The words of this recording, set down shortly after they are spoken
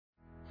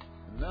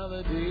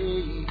Another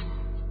day,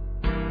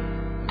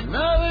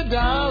 another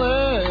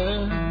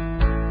dollar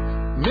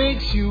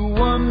makes you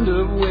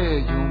wonder where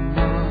your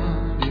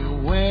money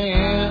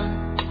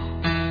went.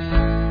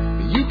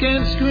 You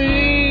can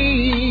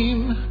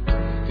scream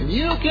and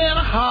you can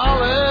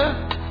holler,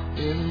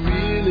 it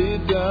really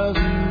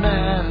doesn't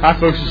matter. Hi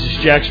folks, this is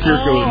Jack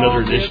Spirko with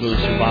another edition of the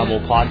Survival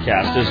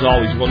Podcast. As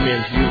always, one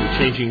man's view of the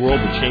changing world,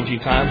 the changing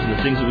times, and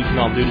the things that we can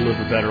all do to live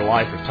a better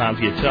life if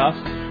times get tough,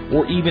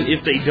 or even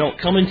if they don't.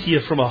 Coming to you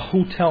from a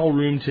hotel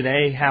room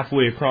today,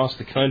 halfway across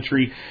the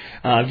country,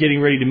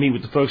 getting ready to meet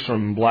with the folks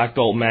from Black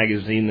Belt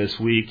Magazine this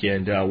week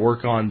and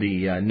work on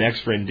the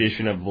next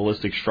rendition of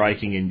ballistic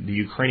striking in the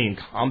Ukrainian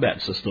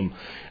combat system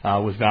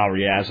with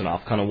Valery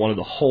Azanov, kind of one of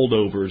the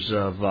holdovers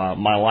of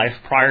my life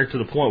prior to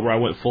the point where I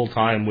went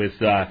full-time with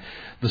the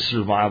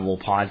Survival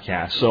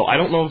Podcast. So I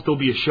don't know if there'll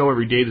be a show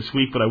every day this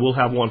week, but I will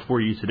have one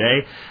for you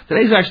today.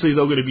 Today's actually,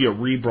 though, going to be a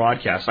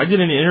rebroadcast. I did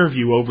an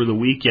interview over the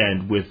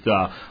weekend with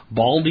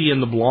Baldie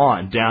and the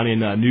Blonde down in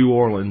New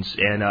Orleans,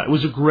 and it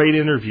was a great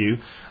interview.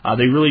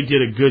 They really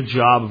did a good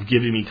job of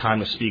giving me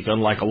time to speak,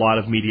 unlike a lot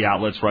of media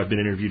outlets where I've been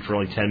interviewed for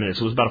only 10 minutes.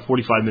 It was about a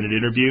 45-minute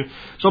interview.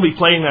 So I'll be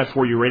playing that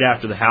for you right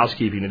after the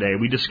housekeeping today.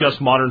 We discussed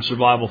modern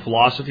survival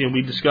philosophy, and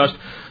we discussed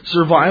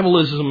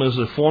survivalism as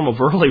a form of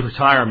early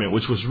retirement,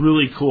 which was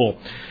really cool.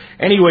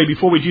 Anyway,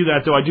 before we do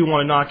that, though, I do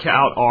want to knock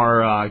out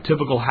our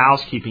typical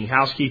housekeeping.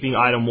 Housekeeping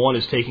item one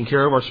is taking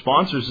care of our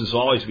sponsors, as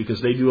always, because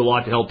they do a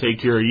lot to help take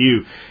care of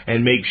you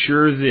and make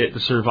sure that the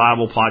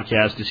Survival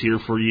Podcast is here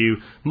for you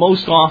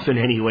most often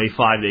anyway,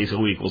 5 days a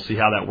week. We'll see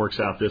how that works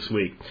out this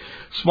week.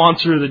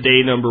 Sponsor of the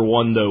day number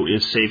one, though,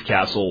 is Safe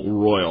Castle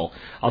Royal.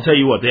 I'll tell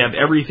you what, they have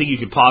everything you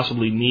could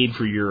possibly need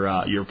for your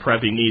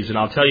prepping needs. And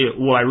I'll tell you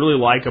what I really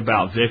like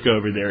about Vic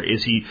over there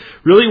is he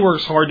really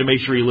works hard to make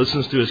sure he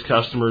listens to his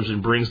customers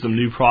and brings them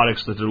new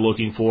products that they're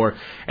looking for.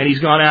 And he's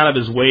gone out of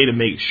his way to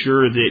make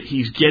sure that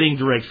he's getting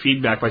direct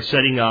feedback by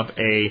setting up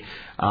a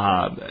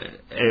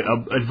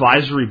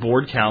advisory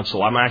board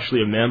council. I'm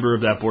actually a member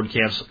of that board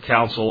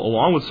council,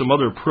 along with some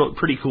other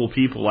pretty cool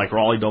people like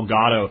Raleigh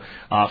Delgado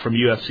from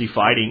UFC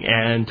Fighting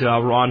and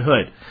Ron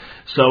Hood.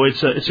 So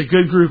it's a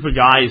good group of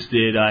guys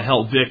that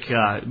help Vic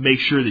make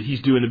sure that he's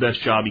doing the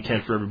best job he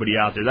can for everybody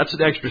out there. That's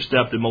an extra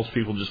step that most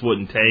people just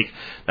wouldn't take.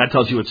 That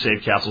tells you what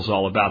Safe Castle's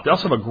all about. They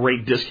also have a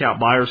great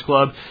discount buyers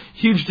club.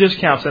 Huge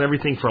discounts on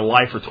everything for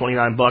life for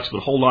 $29. But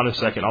hold on a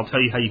second. I'll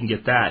tell you how you can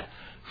get that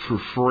for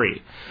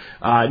free.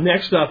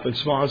 Next up, and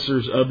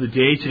sponsors of the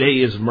day today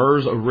is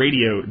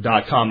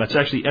MursRadio.com. That's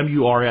actually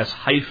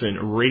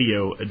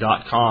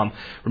MURS-radio.com.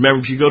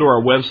 Remember, if you go to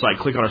our website,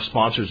 click on our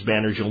sponsors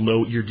banners, you'll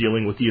know you're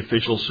dealing with the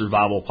official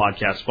Survival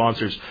Podcast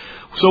sponsors.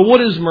 So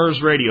what is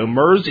MURS Radio?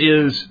 MURS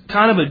is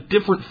kind of a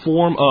different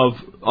form of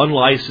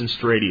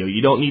unlicensed radio.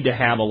 You don't need to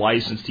have a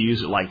license to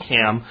use it like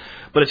ham,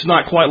 but it's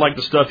not quite like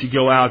the stuff you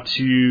go out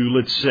to,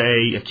 let's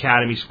say,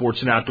 Academy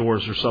Sports and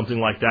Outdoors or something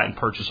like that and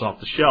purchase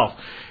off the shelf.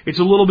 It's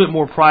a little bit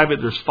more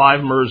private. There's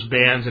 5 MURS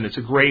bands, and it's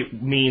a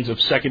great means of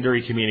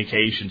secondary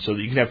communication so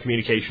that you can have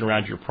communication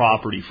around your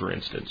property, for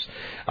instance.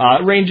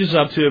 It ranges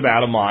up to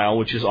about a mile,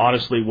 which is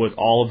honestly what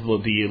all of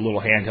the little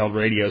handheld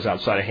radios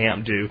outside of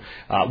HAMP do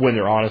when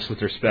they're honest with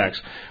their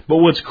specs. But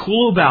what's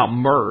cool about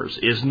MURS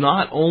is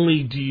not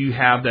only do you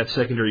have that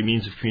secondary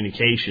means of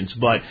communications,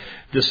 but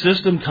the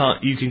system,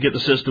 you can get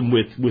the system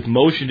with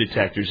motion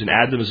detectors and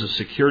add them as a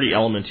security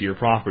element to your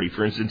property.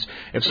 For instance,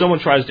 if someone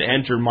tries to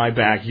enter my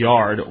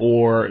backyard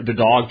or the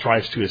dog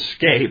tries to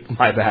escape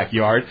my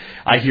backyard,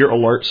 I hear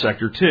alert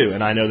sector 2,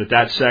 and I know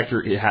that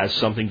sector has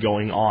something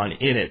going on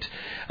in it.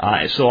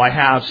 So I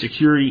have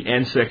security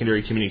and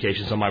secondary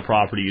communications on my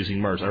property using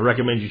MURS. I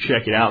recommend you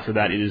check it out for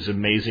that. It is an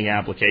amazing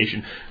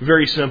application.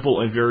 Very simple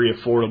and very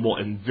affordable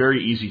and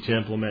very easy to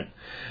implement.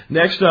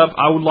 Next up,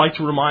 I would like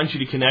to remind you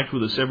to connect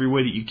with us every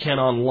way that you can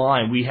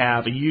online. We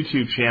have a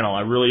YouTube channel.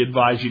 I really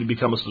advise you to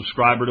become a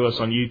subscriber to us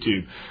on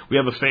YouTube. We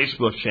have a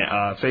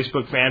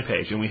Facebook fan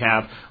page, and we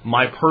have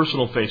my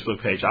personal Facebook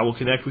page. I will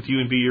connect with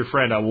you and be your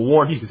friend. I will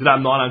warn you that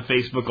I'm not on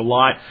Facebook a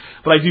lot,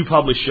 but I do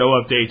publish show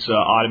updates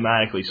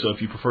automatically. So if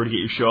you prefer to get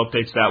your show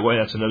updates that way,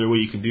 that's another way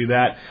you can do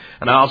that.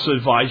 And I also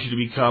advise you to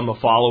become a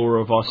follower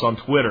of us on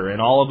Twitter. And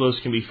all of those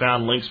can be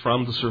found links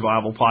from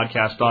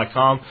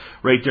thesurvivalpodcast.com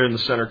right there in the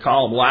center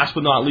column. Last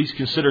but not least,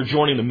 consider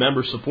joining the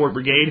Member Support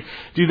Brigade.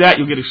 Do that,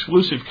 you'll get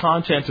exclusive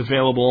content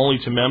available only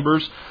to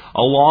members,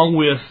 along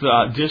with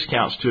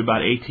discounts to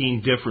about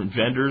 18 different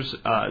vendors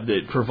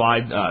that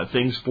provide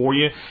things for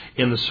you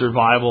in the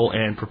survival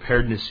and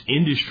preparedness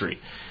industry.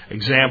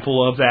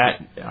 Example of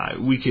that,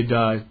 we could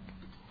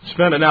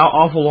spend an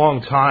awful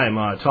long time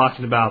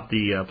talking about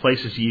the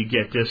places you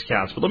get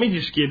discounts, but let me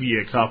just give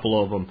you a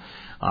couple of them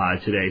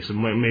today, so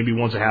maybe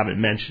ones I haven't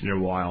mentioned in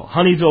a while.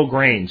 Honeyville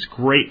Grains,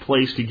 great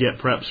place to get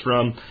preps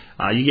from.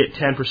 You get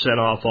 10%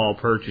 off all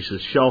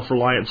purchases. Shelf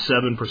Reliance,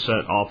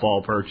 7% off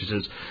all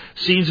purchases.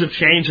 Seeds of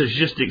Change has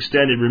just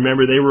extended.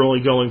 Remember, they were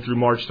only going through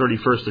March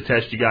 31st to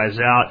test you guys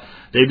out.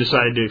 They've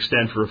decided to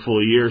extend for a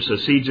full year. So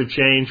Seeds of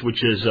Change,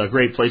 which is a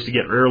great place to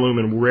get heirloom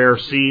and rare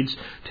seeds,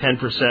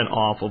 10%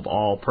 off of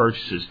all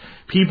purchases.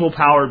 People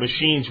Powered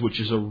Machines, which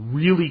is a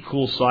really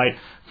cool site.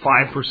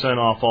 5%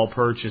 off all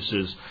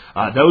purchases.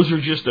 Those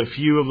are just a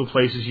few of the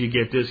places you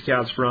get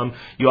discounts from.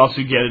 You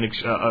also get an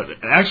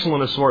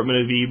excellent assortment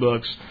of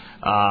ebooks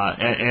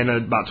and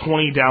about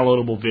 20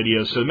 downloadable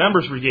videos. So the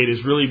Members Brigade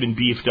has really been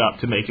beefed up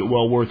to make it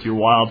well worth your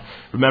while.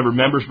 Remember,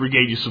 Members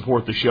Brigade, you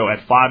support the show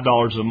at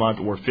 $5 a month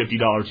or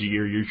 $50 a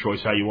year, your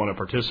choice how you want to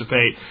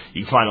participate.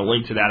 You can find a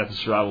link to that at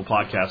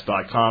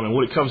thesurvivalpodcast.com. And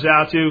what it comes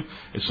out to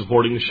is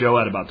supporting the show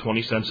at about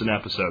 20 cents an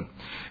episode.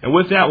 And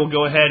with that, we'll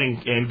go ahead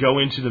and go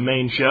into the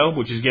main show,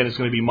 which is, again, it's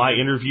going to be my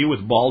interview with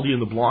Baldie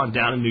and the Blonde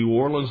down in New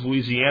Orleans,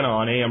 Louisiana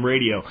on AM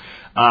radio.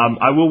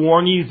 I will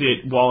warn you that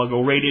while I'll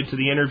go right into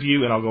the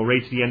interview and I'll go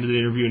right to the end of the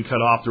interview and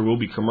cut off, there will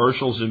be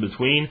commercials in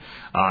between.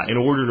 In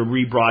order to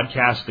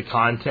rebroadcast the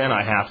content,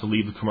 I have to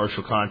leave the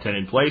commercial content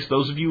in place.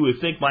 Those of you who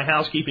think my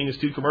housekeeping is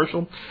too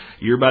commercial,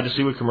 you're about to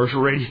see what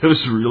commercial radio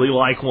is really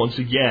like once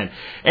again.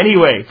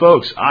 Anyway,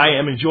 folks, I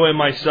am enjoying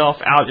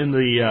myself out in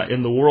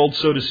the world,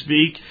 so to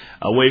speak,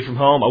 away from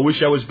home. I wish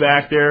I was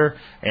back there,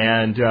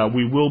 and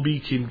we will be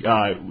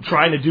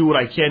trying to do what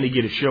I can to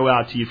get a show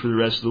out to you for the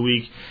rest of the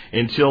week.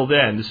 Until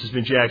then, this has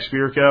been Jack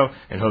Spirko,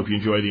 and hope you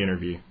enjoy the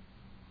interview.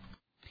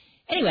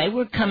 Anyway,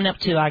 we're coming up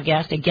to our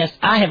guest, a guest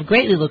I have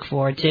greatly looked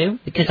forward to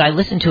because I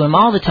listen to him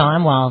all the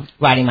time while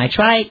riding my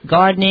trike,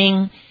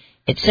 gardening,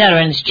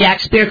 etc. And it's Jack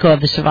Spirko of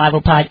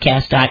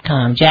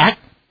thesurvivalpodcast.com. Jack?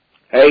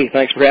 Hey,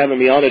 thanks for having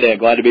me on today. I'm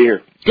glad to be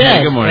here. Good.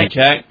 Hey, good morning,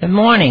 Jack. Good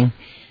morning.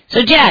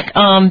 So, Jack,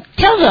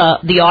 tell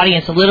the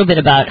audience a little bit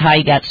about how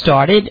you got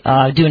started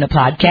doing a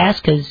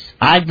podcast, because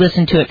I've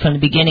listened to it from the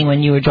beginning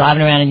when you were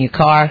driving around in your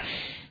car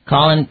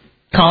calling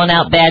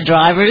out bad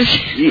drivers.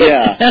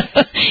 Yeah.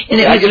 And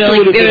it was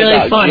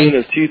really funny. June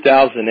of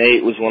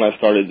 2008 was when I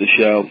started the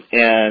show,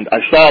 and I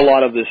saw a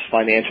lot of this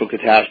financial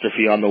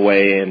catastrophe on the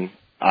way, and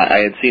I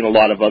had seen a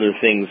lot of other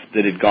things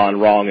that had gone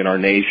wrong in our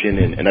nation,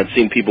 and I've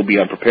seen people be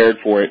unprepared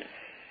for it.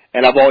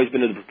 And I've always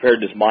been in the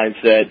preparedness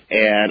mindset,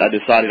 and I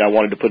decided I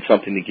wanted to put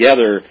something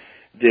together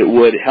that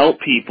would help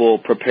people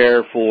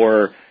prepare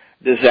for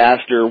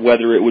disaster,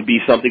 whether it would be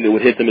something that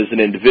would hit them as an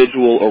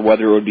individual or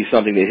whether it would be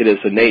something that hit us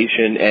a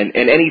nation and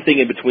anything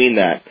in between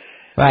that.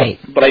 Right.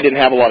 But I didn't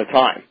have a lot of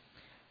time.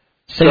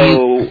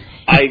 So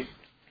I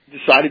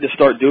decided to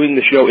start doing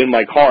the show in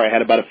my car. I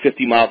had about a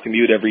 50-mile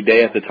commute every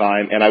day at the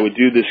time, and I would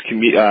do this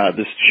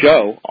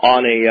show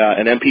on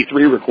an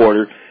MP3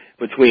 recorder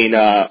between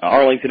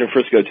Arlington and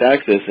Frisco,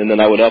 Texas, and then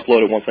I would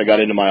upload it once I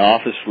got into my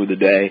office for the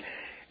day.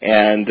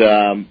 And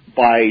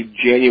by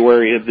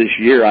January of this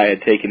year, I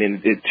had taken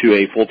it to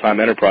a full-time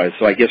enterprise.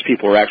 So I guess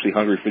people are actually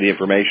hungry for the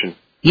information.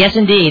 Yes,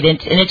 indeed. And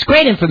it's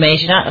great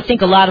information. I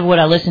think a lot of what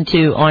I listen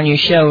to on your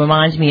show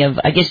reminds me of,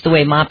 I guess, the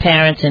way my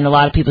parents and a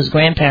lot of people's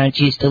grandparents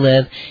used to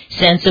live,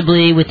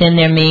 sensibly within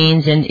their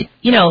means, and,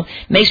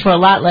 makes for a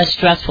lot less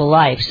stressful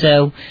life.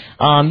 So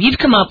you've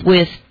come up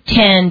with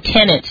 10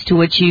 tenets to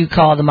what you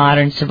call the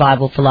modern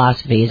survival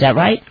philosophy. Is that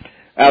right?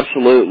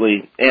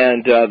 Absolutely.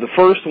 And the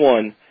first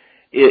one,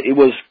 it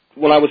was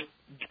when I was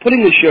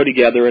putting the show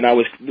together and I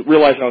was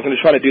realizing I was going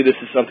to try to do this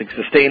as something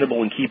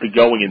sustainable and keep it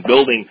going and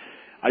building,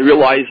 I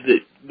realized that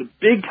the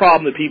big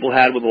problem that people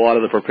had with a lot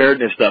of the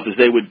preparedness stuff is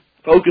they would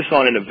focus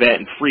on an event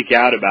and freak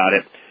out about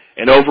it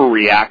and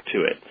overreact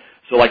to it.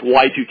 So like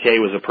Y2K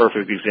was a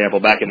perfect example.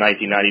 Back in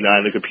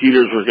 1999, the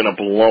computers were going to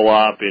blow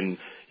up and,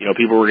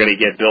 people were going to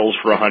get bills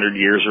for 100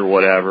 years or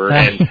whatever.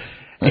 And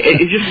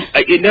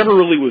it never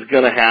really was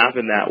going to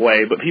happen that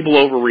way, but people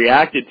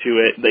overreacted to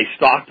it. They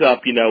stocked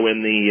up, in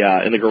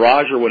the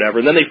garage or whatever,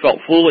 and then they felt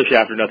foolish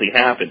after nothing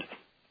happened.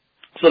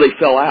 So they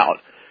fell out.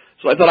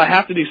 So I thought I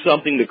have to do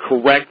something to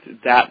correct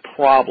that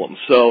problem.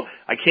 So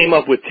I came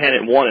up with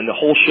Tenet 1, and the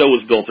whole show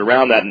was built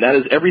around that, and that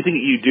is everything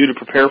that you do to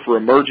prepare for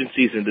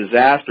emergencies and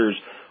disasters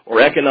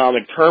or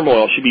economic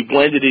turmoil should be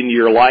blended into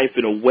your life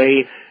in a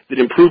way that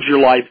improves your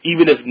life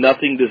even if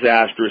nothing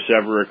disastrous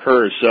ever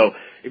occurs. So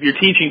if you're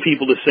teaching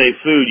people to save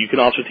food, you can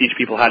also teach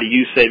people how to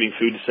use saving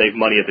food to save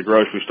money at the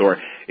grocery store.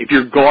 If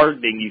you're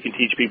gardening, you can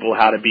teach people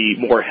how to be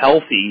more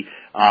healthy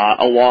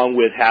along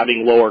with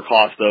having lower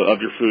cost of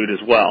your food as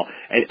well.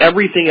 And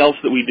everything else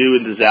that we do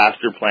in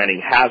disaster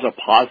planning has a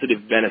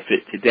positive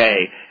benefit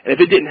today. And if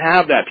it didn't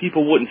have that,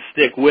 people wouldn't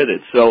stick with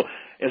it. So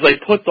as I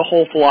put the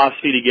whole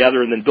philosophy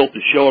together and then built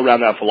the show around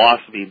that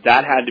philosophy,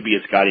 that had to be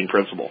its guiding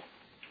principle.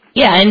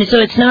 Yeah, and so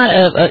it's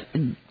not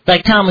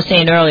like Tom was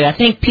saying earlier, I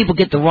think people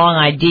get the wrong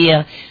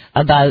idea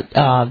about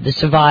the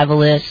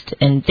survivalist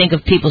and think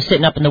of people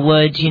sitting up in the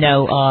woods,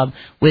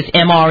 with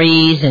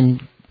MREs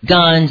and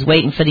guns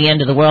waiting for the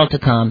end of the world to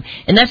come.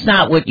 And that's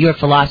not what your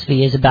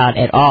philosophy is about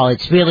at all.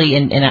 It's really,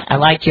 and I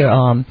like your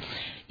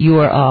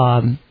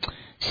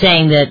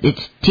saying that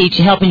it's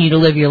helping you to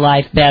live your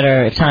life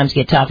better if times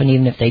get tough and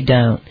even if they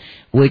don't,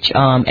 which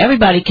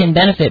everybody can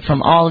benefit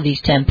from all of these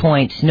 10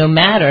 points, no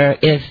matter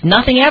if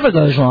nothing ever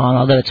goes wrong,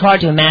 although it's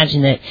hard to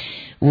imagine that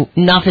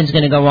nothing's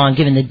going to go wrong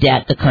given the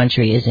debt the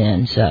country is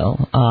in.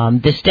 So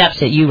the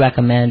steps that you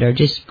recommend are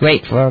just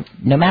great for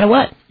no matter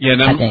what. Yeah,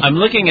 and I'm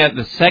looking at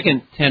the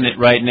second tenet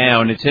right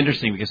now, and it's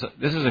interesting because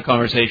this is a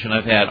conversation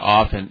I've had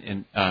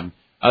often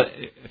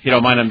if you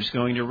don't mind, I'm just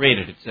going to read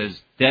it. It says,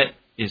 debt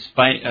is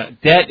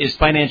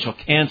financial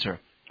cancer.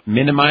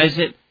 Minimize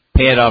it,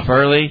 pay it off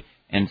early,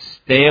 and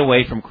stay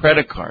away from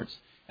credit cards.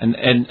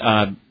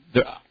 I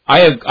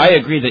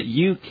agree that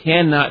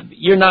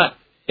you're not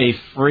a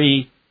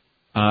free,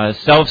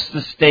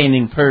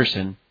 self-sustaining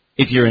person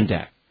if you're in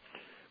debt.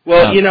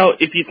 Well,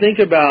 if you think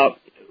about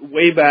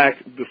way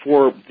back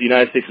before the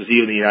United States was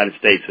even the United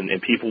States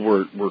and people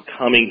were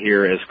coming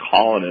here as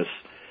colonists,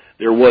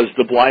 there was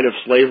the blight of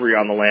slavery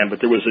on the land, but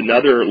there was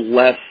another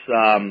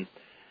a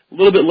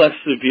little bit less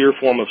severe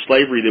form of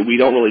slavery that we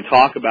don't really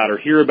talk about or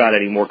hear about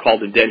anymore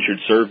called indentured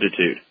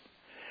servitude.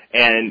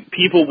 And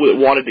people that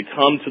wanted to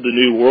come to the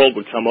New World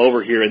would come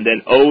over here and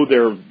then owe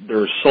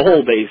their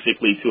soul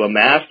basically to a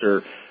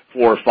master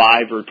for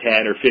 5 or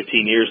 10 or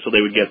 15 years till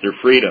they would get their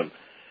freedom.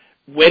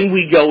 When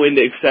we go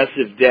into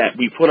excessive debt,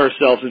 we put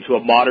ourselves into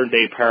a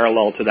modern-day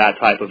parallel to that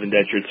type of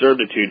indentured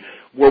servitude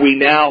where we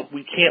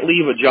can't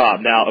leave a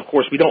job. Now, of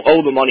course, we don't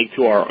owe the money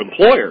to our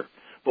employer,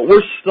 but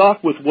we're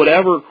stuck with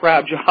whatever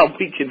crap job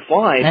we can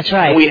find. That's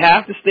right. And we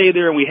have to stay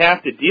there and we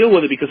have to deal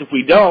with it because if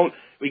we don't,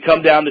 we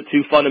come down to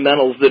two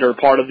fundamentals that are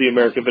part of the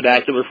American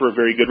vernacular for a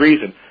very good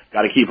reason.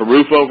 Got to keep a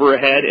roof over our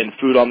head and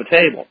food on the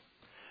table.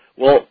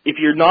 Well, if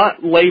you're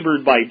not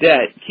labored by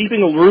debt,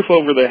 keeping a roof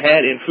over the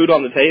head and food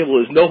on the table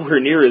is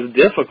nowhere near as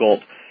difficult,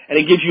 and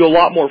it gives you a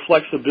lot more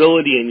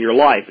flexibility in your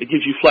life. It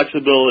gives you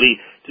flexibility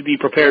to be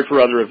prepared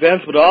for other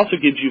events, but it also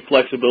gives you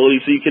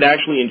flexibility so you can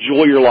actually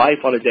enjoy your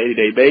life on a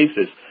day-to-day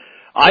basis.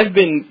 I've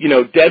been,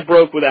 dead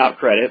broke without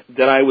credit,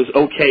 then I was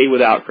okay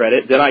without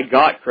credit, then I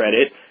got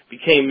credit,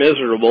 became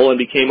miserable, and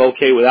became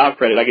okay without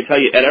credit. I can tell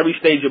you, at every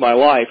stage of my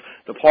life,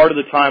 the part of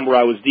the time where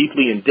I was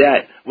deeply in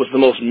debt was the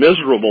most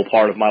miserable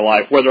part of my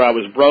life. Whether I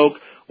was broke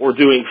or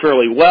doing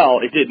fairly well,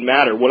 it didn't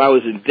matter. When I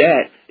was in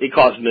debt, it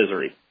caused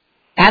misery.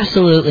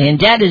 Absolutely, and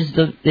debt is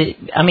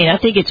I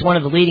think it's one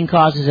of the leading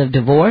causes of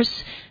divorce,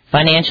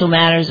 financial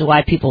matters,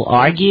 why people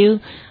argue.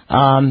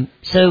 And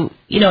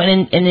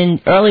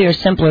in earlier,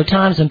 simpler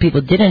times when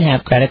people didn't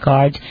have credit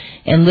cards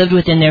and lived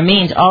within their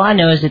means, all I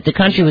know is that the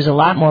country was a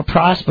lot more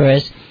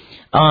prosperous.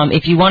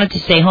 If you wanted to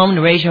stay home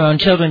to raise your own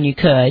children, you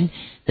could.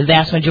 The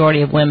vast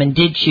majority of women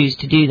did choose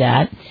to do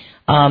that.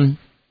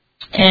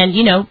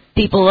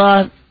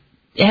 People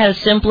had a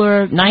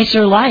simpler,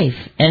 nicer life.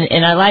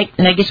 And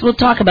I guess we'll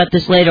talk about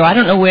this later. I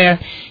don't know where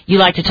you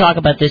like to talk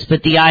about this,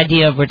 but the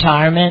idea of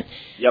retirement.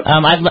 Yep.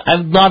 I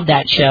love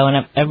that show,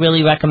 and I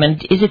really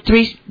recommend. Is it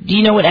do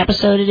you know what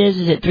episode it is?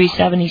 Is it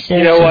 376?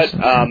 You know what?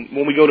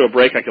 When we go to a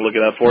break, I can look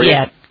it up for you.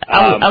 Yeah,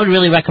 I would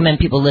really recommend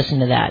people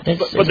listen to that.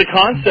 But the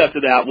concept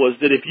of that was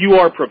that if you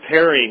are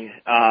preparing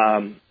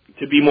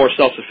to be more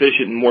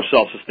self-sufficient and more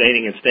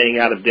self-sustaining and staying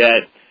out of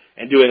debt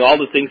and doing all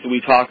the things that we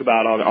talk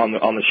about on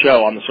the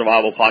show, on the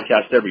Survival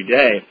Podcast every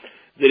day,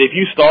 that if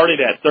you started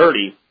at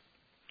 30,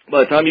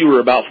 by the time you were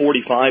about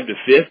 45 to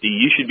 50,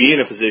 you should be in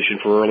a position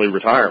for early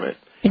retirement.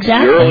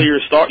 Exactly. The earlier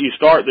you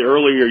start, the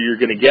earlier you're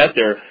going to get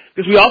there.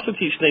 Because we also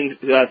teach things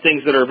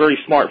that are very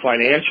smart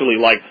financially,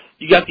 like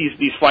you got these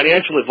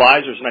financial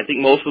advisors, and I think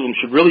most of them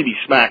should really be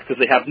smacked because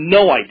they have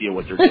no idea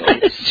what they're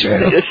doing. It's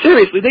true.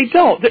 Seriously, they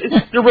don't.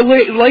 They're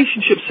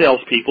relationship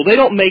salespeople. They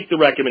don't make the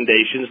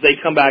recommendations. They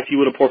come back to you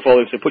with a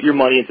portfolio and say, put your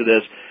money into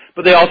this.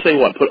 But they all say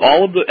what? Put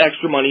all of the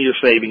extra money you're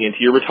saving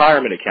into your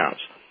retirement accounts.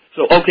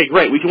 So, okay,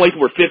 great. We can wait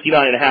till we're 59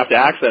 and a half to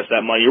access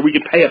that money, or we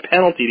can pay a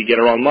penalty to get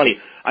our own money.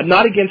 I'm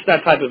not against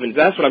that type of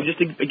investment. I'm just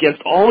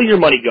against all your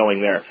money going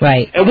there.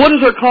 Right. And what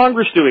is our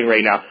Congress doing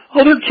right now?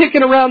 Oh, they're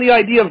kicking around the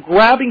idea of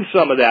grabbing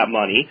some of that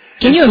money.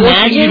 Can you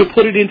imagine? You to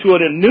put it into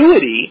an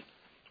annuity.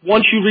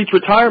 Once you reach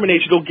retirement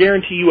age, it'll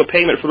guarantee you a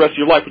payment for the rest of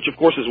your life, which, of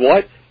course, is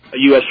what? A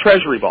U.S.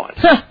 Treasury bond.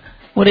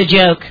 What a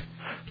joke.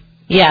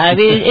 Yeah, I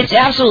mean, it's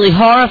absolutely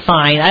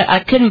horrifying. I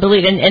couldn't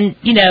believe it. And,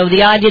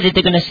 the idea that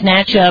they're going to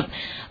snatch up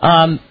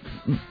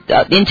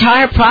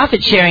entire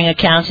profit-sharing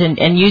accounts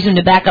and use them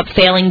to back up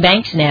failing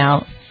banks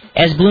now,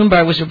 as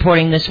Bloomberg was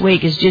reporting this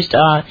week, is just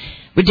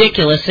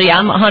ridiculous. So, yeah,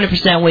 I'm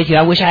 100% with you.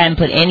 I wish I hadn't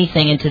put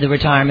anything into the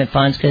retirement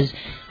funds because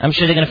I'm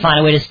sure they're going to find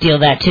a way to steal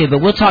that, too.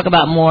 But we'll talk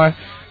about more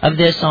of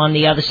this on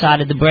the other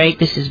side of the break.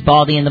 This is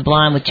Baldie and the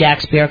Blind with Jack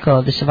Spirko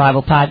of the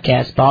Survival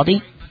Podcast.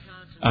 Baldie?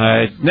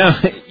 No,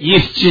 you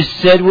just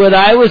said what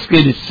I was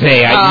going to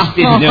say. I just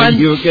didn't know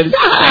you were going to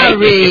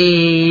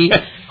say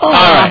it. All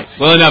right.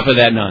 Well, enough of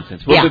that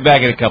nonsense. We'll be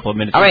back in a couple of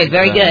minutes. All right.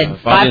 Very good.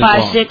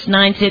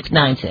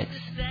 556-9696.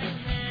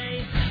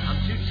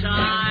 I'm too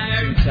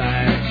tired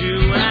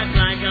to act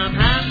like I'm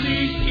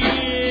happy here.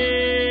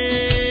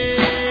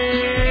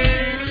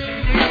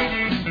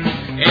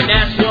 And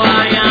that's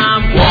why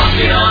I'm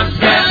walking on,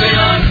 stepping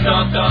on,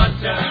 stuck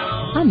on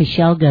town. I'm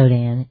Michelle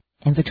Godin,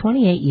 and for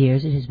 28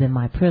 years it has been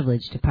my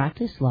privilege to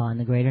practice law in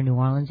the greater New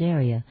Orleans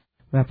area,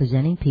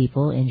 representing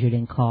people injured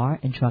in car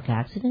and truck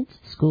accidents,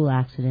 school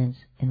accidents,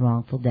 and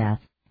wrongful death,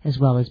 as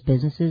well as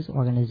businesses,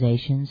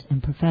 organizations,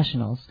 and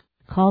professionals.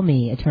 Call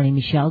me, Attorney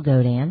Michelle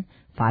Godin,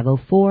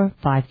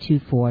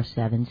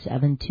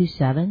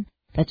 504-524-7727.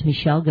 That's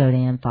Michelle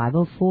Godin,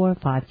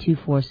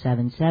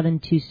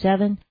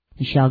 504-524-7727,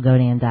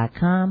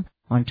 michellegodin.com,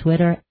 on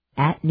Twitter,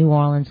 New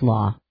Orleans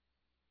Law.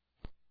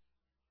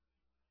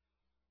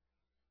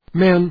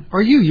 Men,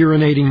 are you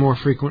urinating more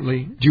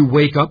frequently? Do you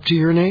wake up to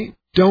urinate?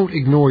 Don't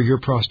ignore your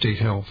prostate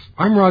health.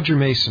 I'm Roger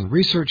Mason,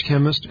 research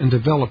chemist and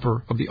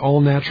developer of the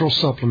all-natural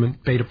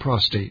supplement Beta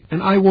Prostate,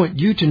 and I want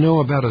you to know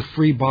about a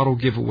free bottle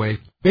giveaway.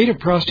 Beta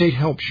Prostate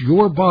helps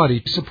your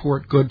body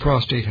support good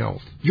prostate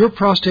health. Your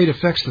prostate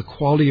affects the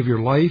quality of your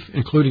life,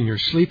 including your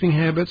sleeping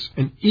habits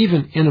and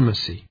even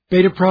intimacy.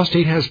 Beta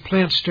Prostate has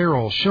plant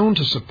sterols shown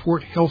to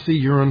support healthy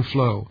urine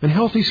flow and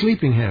healthy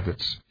sleeping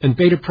habits. And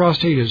Beta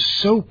Prostate is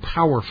so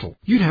powerful,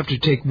 you'd have to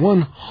take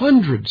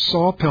 100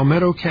 saw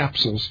palmetto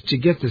capsules to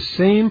get the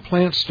same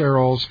plant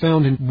sterols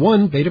found in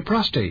one Beta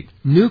Prostate.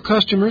 New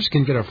customers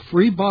can get a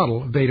free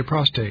bottle of Beta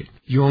Prostate.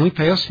 You only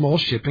pay a small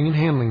shipping and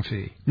handling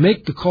fee.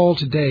 Make the call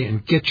today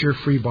and get your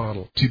free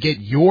bottle. To get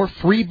your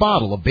free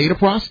bottle of Beta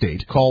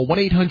Prostate, call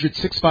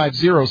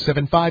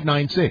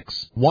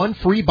 1-800-650-7596. One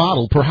free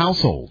bottle per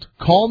household.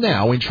 Call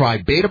now and try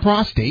Beta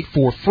Prostate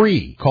for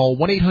free. Call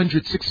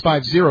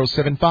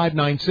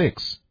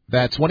 1-800-650-7596.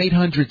 That's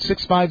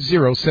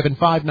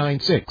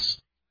 1-800-650-7596.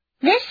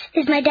 This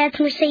is my dad's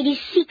Mercedes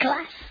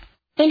C-Class,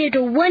 and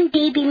it'll one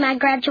day be my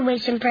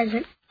graduation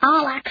present.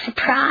 I'll act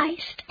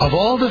surprised. Of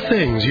all the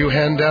things you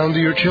hand down to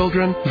your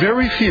children,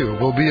 very few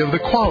will be of the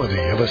quality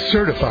of a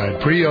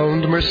certified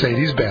pre-owned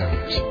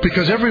Mercedes-Benz.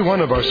 Because every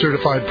one of our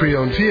certified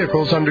pre-owned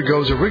vehicles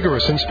undergoes a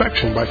rigorous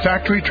inspection by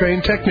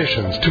factory-trained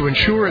technicians to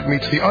ensure it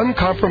meets the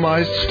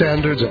uncompromised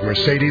standards of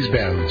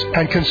Mercedes-Benz.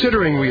 And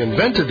considering we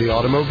invented the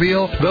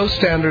automobile, those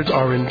standards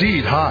are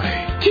indeed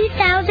high.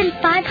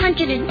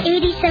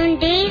 2,587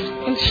 days,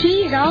 and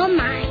she's all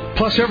mine.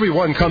 Plus, every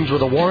one comes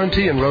with a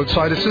warranty and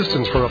roadside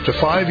assistance for up to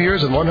 5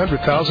 years and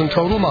 100,000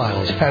 total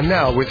miles. And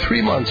now with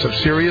 3 months of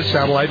Sirius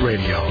satellite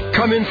radio.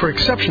 Come in for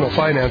exceptional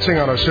financing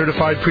on our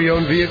certified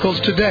pre-owned vehicles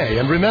today.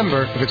 And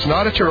remember, if it's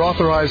not at your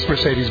authorized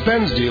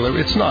Mercedes-Benz dealer,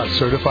 it's not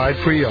certified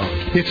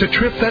pre-owned. It's a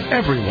trip that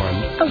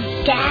everyone...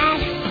 Oh, Dad,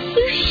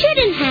 you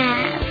shouldn't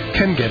have.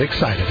 ...can get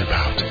excited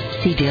about.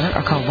 See dealer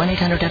or call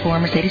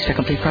 1-800-4-MERCEDES for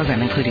complete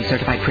program, including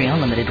certified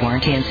pre-owned, limited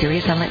warranty, and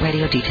Sirius satellite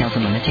radio details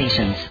and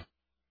limitations.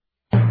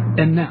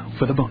 And now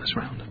for the bonus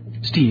round.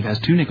 Steve has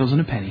 2 nickels and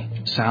a penny.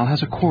 Sal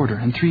has a quarter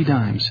and 3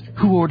 dimes.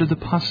 Who ordered the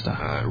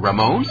pasta?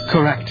 Ramon?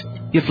 Correct.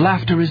 If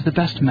laughter is the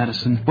best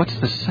medicine, what's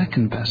the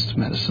second best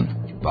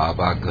medicine?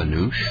 Baba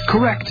Ganoush?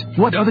 Correct.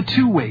 What are the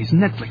 2 ways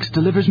Netflix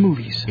delivers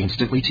movies?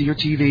 Instantly to your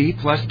TV,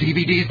 plus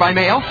DVDs by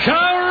mail?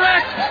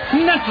 Correct!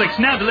 Netflix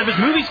now delivers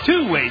movies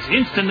 2 ways.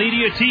 Instantly to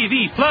your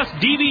TV, plus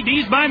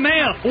DVDs by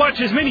mail. Watch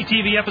as many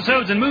TV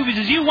episodes and movies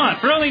as you want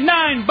for only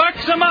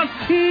 $9 a month.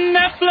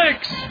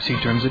 Netflix! See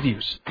terms of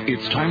use.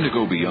 It's time to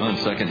go beyond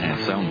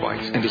secondhand sound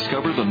bites and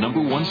discover the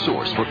 #1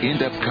 source for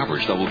in-depth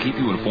coverage that will keep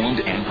you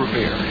informed and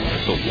prepared.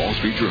 The Wall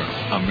Street Journal,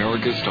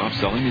 America's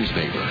top-selling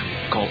newspaper.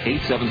 Call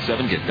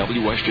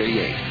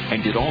 877-GET-WSJ8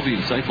 and get all the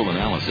insightful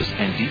analysis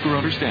and deeper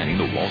understanding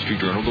the Wall Street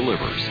Journal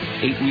delivers.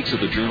 8 weeks of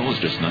the Journal is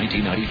just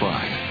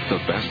 $19.95. The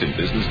best in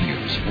business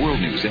news, world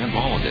news, and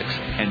politics.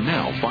 And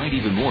now find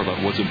even more about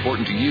what's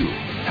important to you.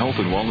 Health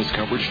and wellness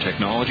coverage,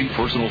 technology,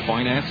 personal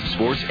finance,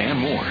 sports, and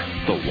more.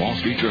 The Wall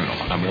Street Journal,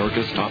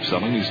 America's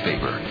top-selling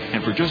newspaper.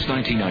 And for just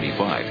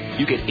 $19.95,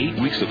 you get 8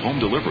 weeks of home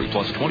delivery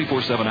plus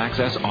 24/7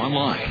 access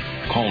online.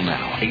 Call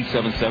now,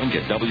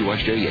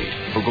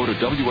 877-GET-WSJ8, or go to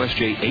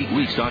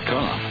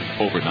WSJ8weeks.com.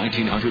 Over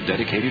 1,900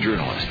 dedicated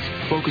journalists,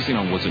 focusing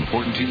on what's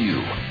important to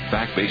you.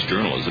 Fact-based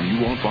journalism you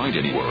won't find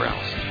anywhere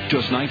else.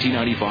 Just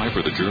 $19.95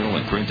 for the Journal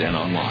in print and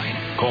online.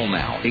 Call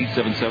now,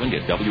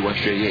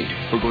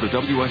 877-GET-WSJ8, or go to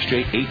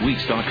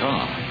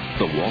WSJ8weeks.com.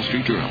 The Wall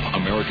Street Journal,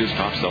 America's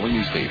top-selling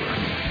newspaper.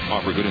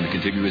 Offer good in the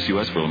contiguous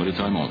U.S. for a limited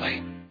time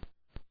only.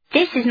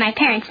 This is my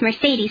parents'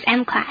 Mercedes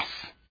M-Class.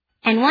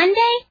 And one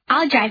day,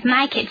 I'll drive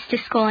my kids to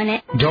school in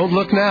it. Don't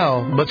look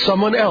now, but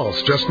someone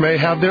else just may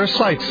have their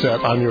sights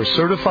set on your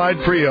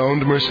certified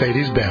pre-owned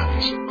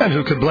Mercedes-Benz. And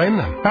who could blame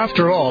them?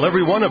 After all,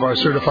 every one of our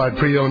certified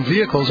pre-owned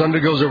vehicles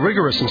undergoes a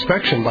rigorous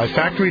inspection by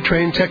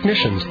factory-trained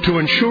technicians to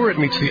ensure it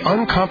meets the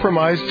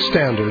uncompromised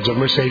standards of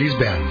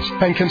Mercedes-Benz.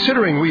 And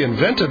considering we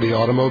invented the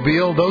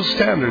automobile, those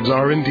standards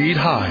are indeed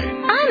high.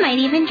 I might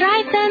even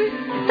drive them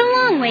the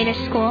long way to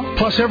school.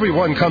 Plus, every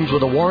one comes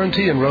with a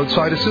warranty and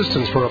roadside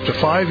assistance for up to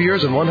 5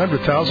 years and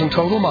 100,000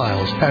 total miles.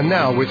 And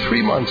now with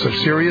 3 months of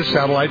Sirius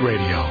satellite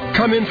radio.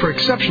 Come in for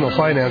exceptional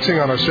financing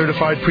on our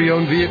certified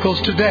pre-owned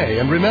vehicles today.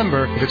 And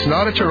remember, if it's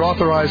not at your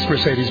authorized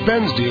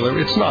Mercedes-Benz dealer,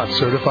 it's not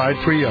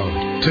certified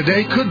pre-owned.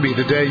 Today could be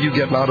the day you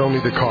get not only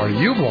the car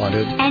you've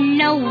wanted, and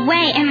no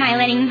way am I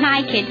letting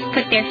my kids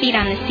put their feet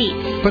on the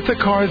seats, but the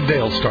car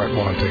they'll start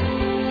wanting.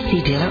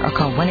 See dealer or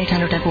call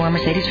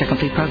 1-800-4-MERCEDES for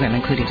complete program,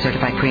 including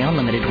certified pre-owned,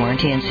 limited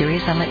warranty, and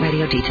Sirius satellite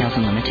radio details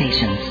and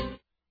limitations.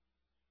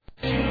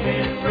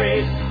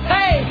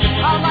 Hey,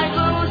 I might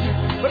lose,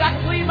 but I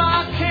can plead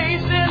my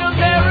case in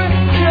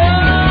America.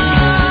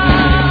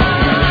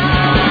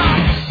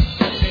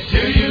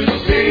 Do you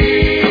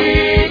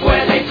speak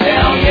when they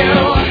tell you?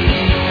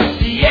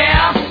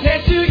 Yeah,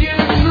 and do you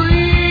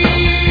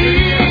agree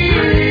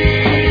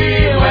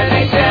when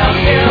they tell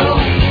you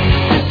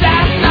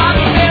that's not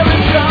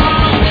America?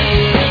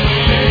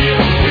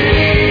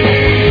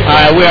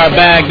 We are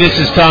back. This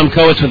is Tom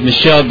Coates with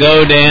Michelle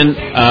Godin,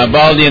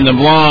 Baldie and the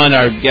Blonde.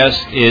 Our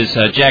guest is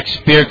Jack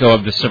Spirko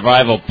of the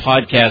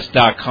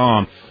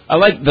SurvivalPodcast.com. I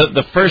like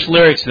the first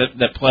lyrics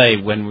that play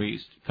when we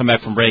come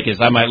back from break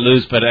is, I might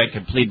lose, but I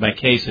can plead my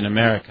case in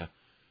America.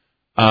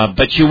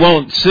 But you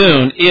won't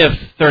soon if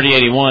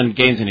 3081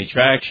 gains any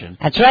traction.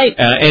 That's right.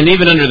 And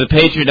even under the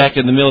Patriot Act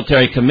and the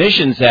Military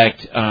Commissions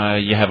Act,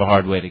 you have a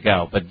hard way to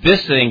go. But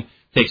this thing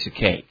takes a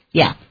cake.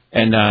 Yeah.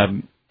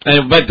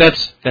 But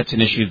that's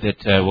an issue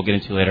that we'll get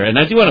into later. And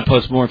I do want to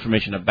post more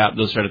information about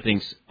those sort of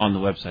things on the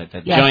website.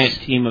 That giant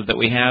team that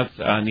we have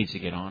needs to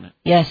get on it.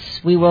 Yes,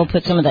 we will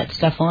put some of that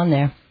stuff on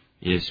there.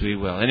 Yes, we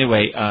will.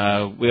 Anyway,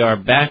 we are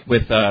back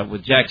with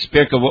Jack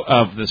Spirko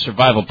of the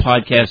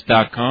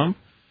SurvivalPodcast.com.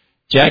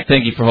 Jack,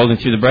 thank you for holding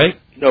through the break.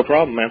 No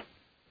problem, man.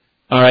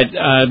 All right.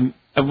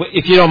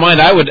 If you don't mind,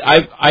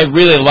 I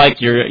really like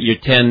your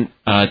 10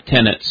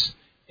 tenets,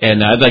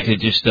 and I'd like to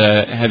just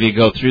have you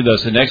go through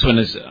those. The next one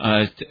is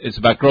it's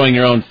about growing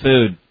your own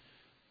food.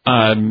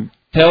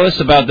 Tell us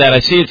about that. I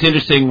see it's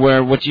interesting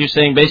where what you're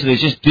saying basically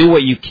is just do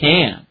what you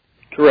can.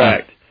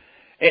 Correct.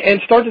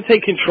 And start to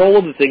take control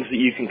of the things that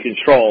you can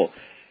control.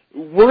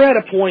 We're at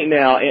a point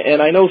now,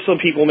 and I know some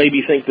people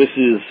maybe think this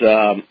is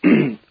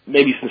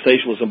maybe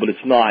sensationalism, but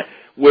it's not,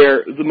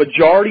 where the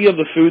majority of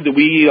the food that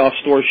we eat off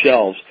store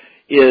shelves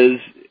is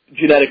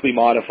genetically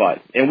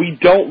modified. And we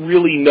don't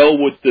really know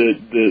what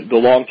the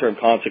long-term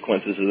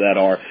consequences of that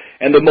are.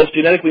 And the most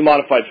genetically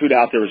modified food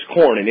out there is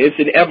corn, and it's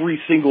in every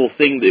single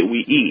thing that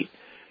we eat.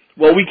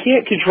 Well, we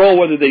can't control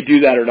whether they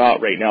do that or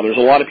not right now. There's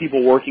a lot of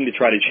people working to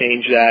try to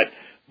change that.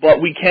 But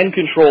we can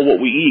control what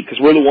we eat because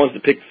we're the ones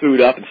that pick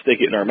food up and stick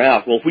it in our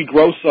mouth. Well, if we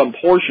grow some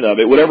portion of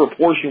it, whatever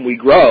portion we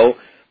grow,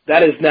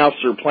 that is now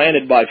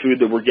supplanted by food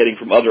that we're getting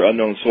from other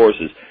unknown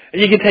sources.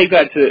 And you can take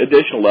that to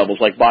additional levels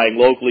like buying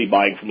locally,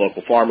 buying from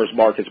local farmers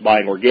markets,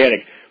 buying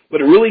organic. But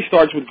it really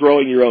starts with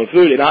growing your own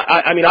food. And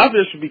I mean, I've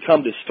just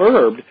become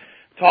disturbed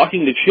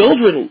talking to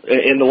children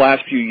in the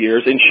last few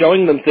years and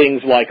showing them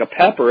things like a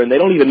pepper, and they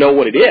don't even know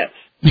what it is.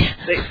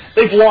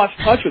 They've lost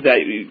touch with that.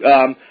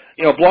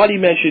 Blondie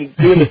mentioned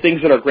doing the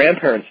things that our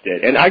grandparents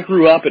did. And I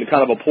grew up in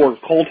kind of a poor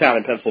coal town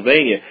in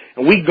Pennsylvania,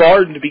 and we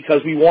gardened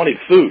because we wanted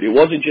food. It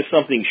wasn't just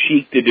something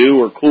chic to do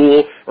or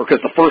cool or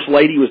because the first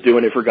lady was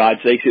doing it, for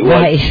God's sakes. It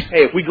was,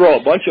 hey, if we grow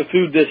a bunch of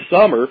food this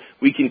summer,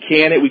 we can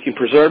can it, we can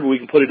preserve it, we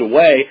can put it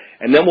away,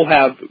 and then we'll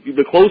have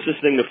the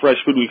closest thing to fresh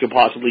food we can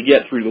possibly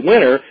get through the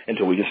winter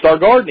until we can start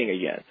gardening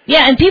again.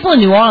 Yeah, and people in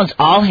New Orleans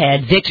all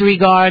had victory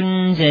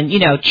gardens and,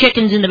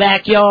 chickens in the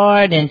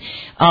backyard, and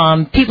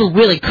people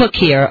really cook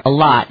here a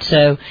lot.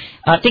 So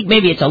I think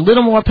maybe it's a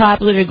little more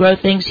popular to grow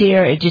things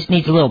here. It just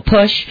needs a little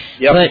push.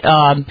 Yep.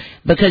 But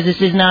because this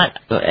is not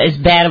as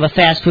bad of a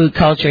fast food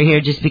culture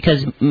here, just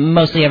because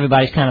mostly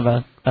everybody's kind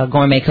of a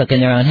gourmet cook in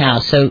their own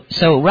house.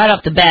 So right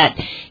off the bat,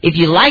 if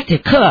you like to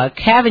cook,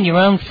 having your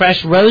own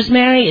fresh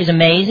rosemary is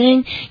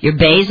amazing. Your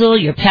basil,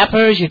 your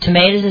peppers, your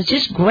tomatoes, it's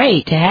just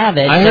great to have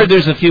it. I heard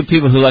there's a few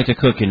people who like to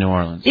cook in New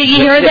Orleans. Did you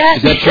hear that?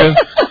 Is that true?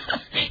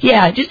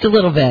 Yeah, just a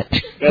little bit.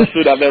 Best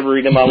food I've ever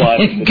eaten in my life.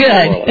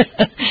 Good.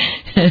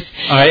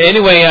 All right.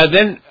 Anyway,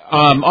 then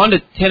on to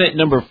tenet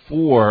number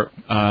 4.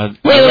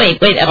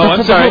 Wait.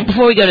 I'm sorry.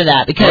 Before we go to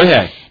that, because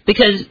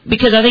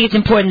I think it's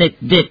important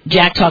that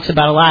Jack talks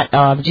about a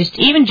lot. Just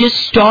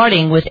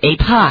starting with a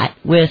pot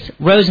with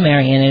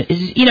rosemary in it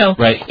is,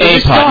 right.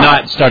 A pot,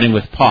 not starting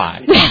with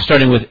pot.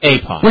 Starting with a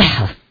pot.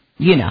 Well,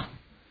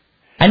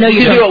 I know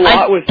you do a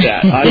lot with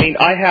that. I mean,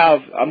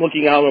 I'm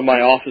looking out of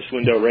my office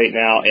window right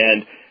now,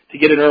 and to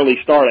get an early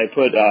start, I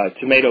put a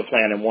tomato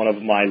plant in one of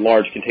my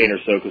large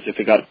containers, so because if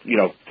it got,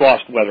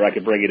 frost weather, I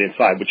could bring it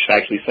inside, which I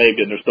actually saved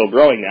it, and they're still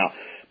growing now.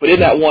 But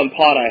in that one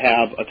pot, I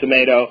have a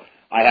tomato,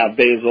 I have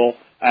basil,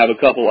 I have a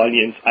couple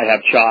onions, I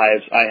have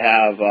chives, I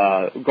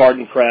have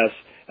garden cress,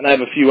 and I have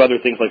a few other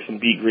things like some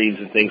beet greens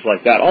and things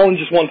like that, all in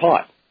just one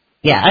pot.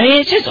 Yeah, I mean,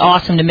 it's just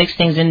awesome to mix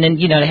things in, and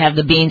to have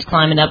the beans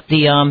climbing up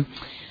the,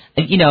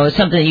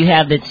 something that you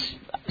have that's,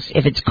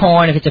 if it's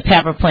corn, if it's a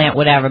pepper plant,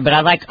 whatever. But I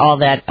like all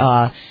that,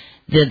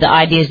 the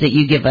ideas that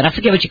you give. But I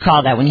forget what you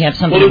call that when you have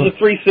something. Well, there's a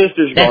Three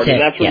Sisters garden.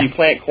 That's where you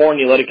plant corn,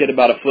 you let it get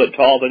about a foot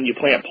tall, then you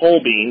plant pole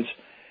beans,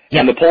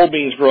 and the pole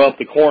beans grow up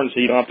the corn, so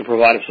you don't have to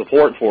provide a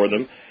support for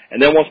them. And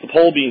then once the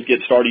pole beans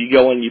get started, you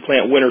go in and you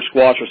plant winter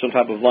squash or some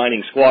type of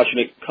vining squash, and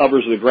it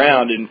covers the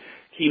ground and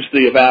keeps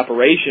the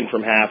evaporation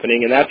from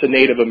happening. And that's a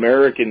Native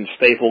American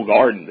staple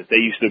garden that they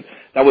used to.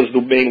 That was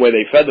the main way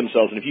they fed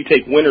themselves. And if you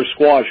take winter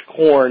squash,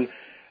 corn,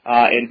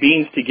 and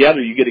beans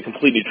together, you get a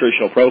complete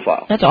nutritional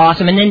profile. That's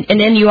awesome. And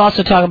then you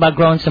also talk about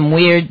growing some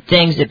weird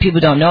things that people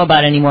don't know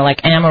about anymore,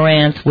 like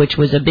amaranth, which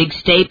was a big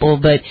staple,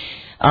 but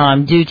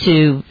due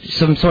to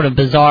some sort of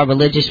bizarre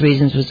religious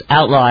reasons was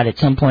outlawed at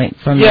some point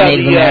from the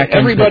Native Americans.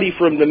 Everybody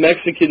from the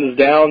Mexicans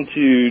down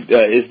to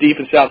as deep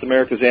in South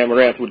America as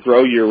amaranth would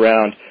grow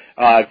year-round.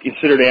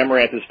 Considered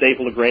amaranth a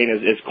staple of grain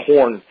as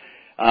corn.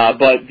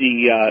 But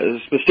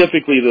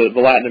specifically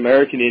the Latin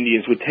American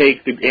Indians would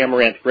take the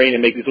amaranth grain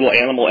and make these little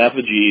animal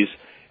effigies,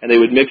 and they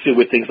would mix it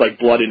with things like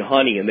blood and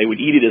honey, and they would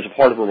eat it as a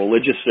part of a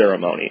religious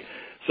ceremony.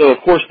 So, of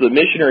course, the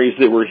missionaries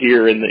that were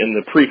here in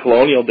the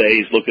pre-colonial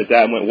days looked at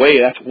that and went,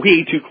 wait, that's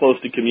way too close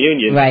to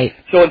communion. Right.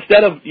 So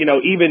instead of,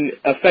 even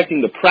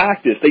affecting the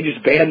practice, they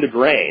just banned the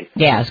grain.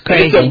 Yeah, it's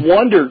crazy. And it's a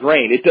wonder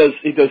grain. It does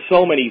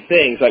so many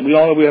things. Like, we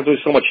all know we have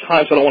so much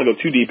time, so I don't want to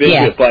go too deep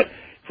into it, but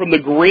from the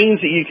greens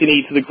that you can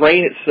eat to the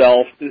grain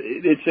itself,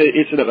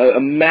 it's a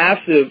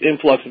massive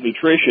influx of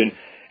nutrition.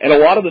 And a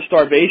lot of the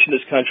starvation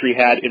this country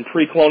had in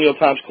pre-colonial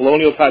times,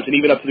 colonial times, and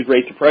even up to the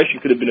Great Depression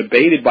could have been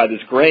abated by this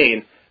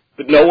grain,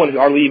 but no one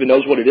hardly even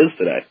knows what it is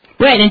today.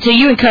 Right, and so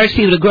you encourage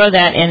people to grow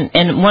that,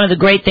 and one of the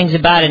great things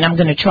about it, and I'm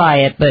going to try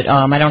it, but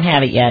I don't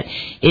have it yet,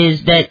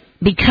 is that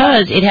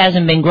because it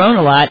hasn't been grown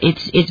a lot,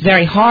 it's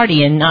very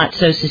hardy and not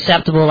so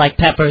susceptible like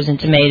peppers and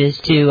tomatoes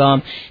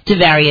to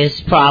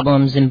various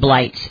problems and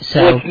blights.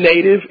 So well, it's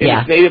native, and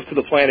it's native to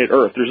the planet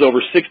Earth. There's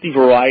over 60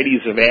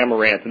 varieties of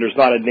amaranth, and there's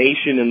not a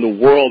nation in the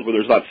world where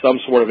there's not some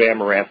sort of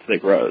amaranth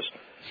that grows.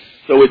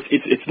 So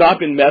it's not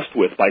been messed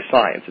with by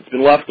science. It's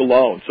been left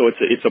alone. So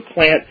it's a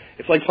plant.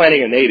 It's like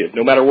planting a native.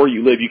 No matter where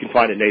you live, you can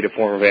find a native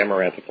form of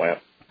amaranth to plant.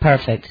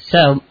 Perfect.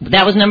 So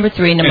that was number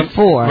 3. Number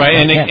 4. Right,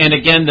 and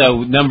again,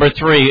 though, number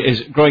 3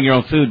 is growing your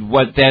own food.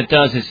 What that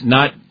does is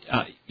not,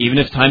 even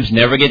if times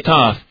never get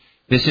tough,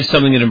 this is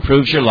something that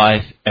improves your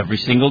life every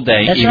single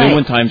day, even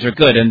when times are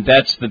good. And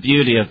that's the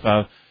beauty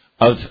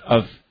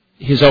of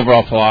his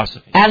overall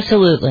philosophy.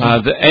 Absolutely.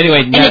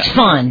 Anyway, and it's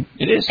fun.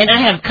 It is. And I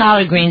have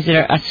collard greens that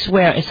are, I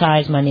swear, as high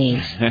as my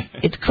knees.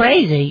 It's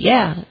crazy,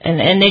 yeah.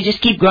 And they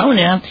just keep growing.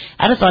 And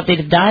I'd have thought they'd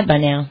have died by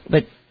now,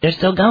 but they're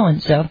still going.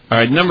 So. All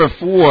right, number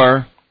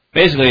 4.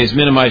 Basically, is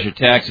minimize your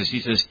taxes. He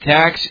says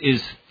tax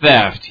is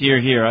theft.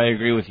 Here, I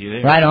agree with you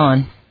there. Right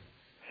on.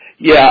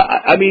 Yeah,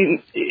 I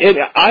mean,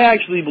 I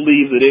actually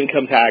believe that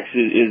income tax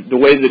is the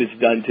way that it's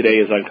done today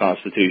is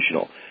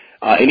unconstitutional.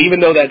 And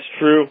even though that's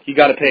true, you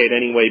got to pay it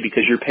anyway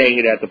because you're paying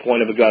it at the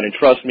point of a gun. And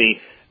trust me,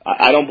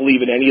 I don't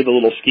believe in any of the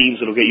little schemes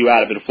that'll get you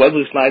out of it. If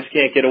Wesley Snipes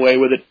can't get away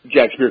with it,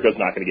 Jack Spirko's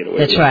not going to get away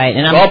with it. That's right.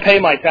 And so I'll pay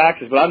my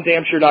taxes, but I'm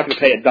damn sure not going to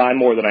pay a dime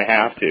more than I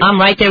have to.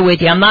 I'm right there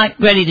with you. I'm not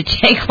ready to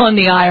take on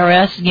the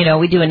IRS.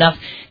 We do enough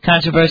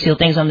controversial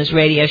things on this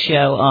radio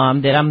show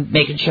that I'm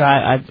making sure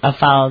I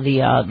follow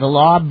the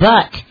law.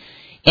 But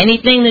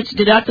anything that's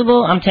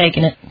deductible, I'm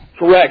taking it.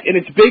 Correct, and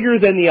it's bigger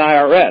than the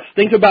IRS.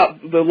 Think about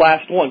the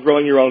last one,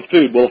 growing your own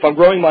food. Well, if I'm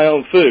growing my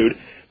own food,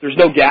 there's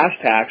no gas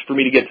tax for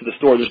me to get to the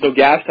store. There's no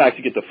gas tax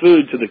to get the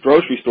food to the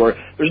grocery store.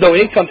 There's no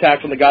income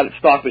tax on the guy that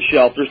stocked the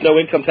shelf. There's no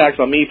income tax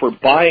on me for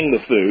buying the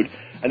food.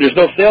 And there's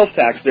no sales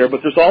tax there,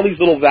 but there's all these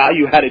little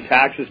value-added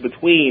taxes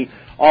between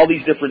all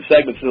these different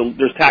segments. So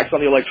there's tax on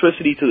the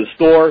electricity to the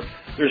store.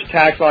 There's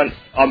tax on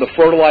the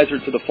fertilizer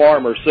to the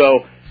farmer.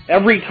 So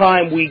every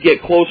time we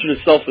get closer to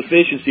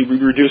self-sufficiency, we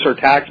reduce our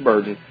tax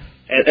burden.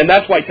 And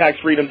that's why Tax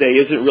Freedom Day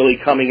isn't really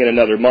coming in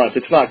another month.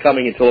 It's not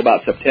coming until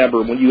about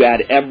September when you add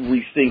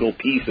every single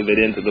piece of it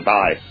into the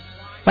pie.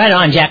 Right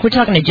on, Jack. We're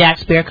talking to Jack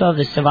Spirko of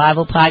the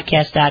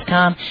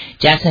SurvivalPodcast.com.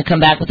 Jack's going to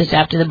come back with us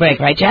after the break.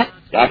 Right, Jack?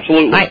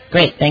 Absolutely. All right,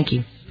 great. Thank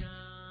you.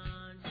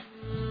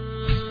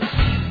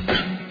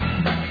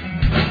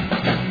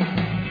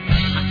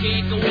 I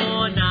can't go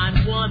on,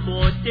 not one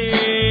more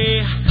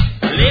day.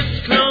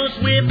 Lips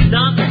closed with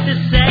nothing to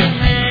say.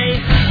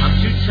 Hey, I'm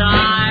too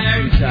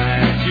tired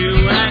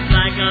to act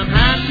like I'm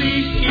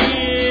happy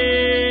here.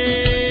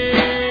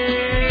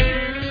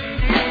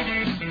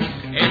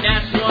 And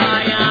that's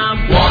why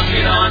I'm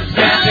walking on,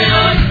 standing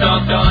on,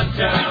 stomped on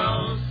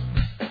toes.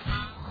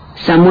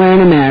 Somewhere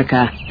in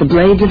America, the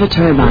blades of a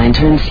turbine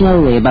turn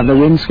slowly above the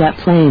windswept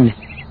plain.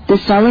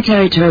 This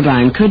solitary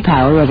turbine could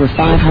power over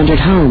 500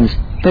 homes,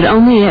 but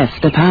only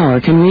if the power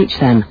can reach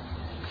them.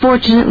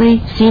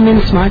 Fortunately,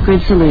 Siemens Smart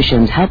Grid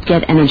Solutions help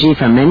get energy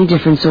from many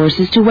different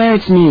sources to where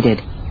it's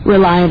needed,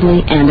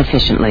 reliably and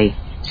efficiently.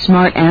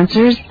 Smart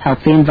answers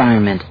help the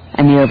environment,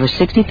 and the over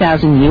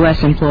 60,000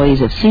 U.S. employees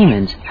of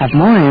Siemens have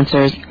more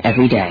answers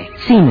every day.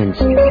 Siemens.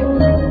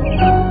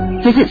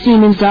 Visit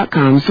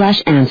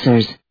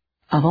Siemens.com/answers.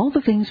 Of all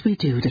the things we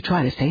do to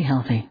try to stay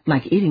healthy,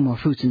 like eating more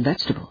fruits and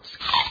vegetables,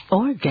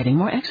 or getting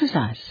more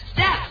exercise.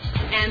 Steps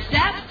and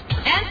steps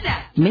and steps.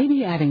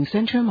 Maybe adding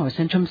Centrum or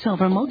Centrum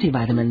Silver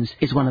multivitamins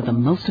is one of the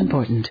most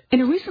important.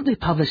 In a recently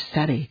published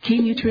study, key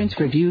nutrients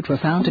reviewed were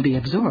found to be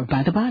absorbed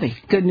by the body.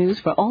 Good news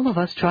for all of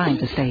us trying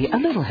to stay a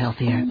little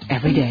healthier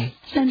every day.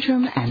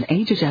 Centrum and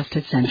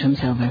age-adjusted Centrum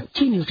Silver.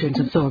 Key nutrients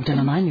absorbed in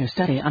a 9-year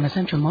study on a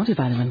Centrum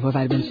multivitamin were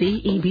vitamin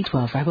C, E,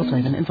 B12,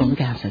 riboflavin, and folic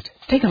acid.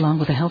 Take along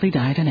with a healthy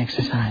diet and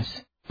exercise.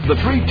 The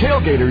Three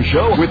Tailgaters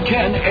Show with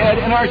Ken, Ed,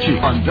 and Archie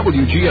on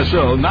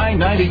WGSO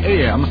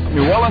 990 AM,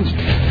 New Orleans.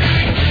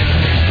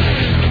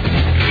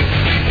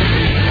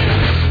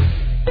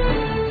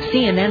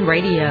 CNN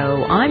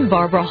Radio. I'm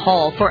Barbara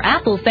Hall. For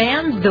Apple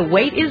fans, the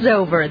wait is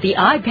over. The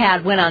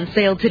iPad went on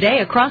sale today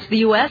across the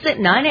U.S. at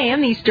 9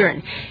 a.m.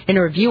 Eastern. In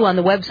a review on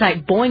the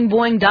website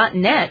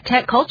boingboing.net,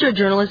 tech culture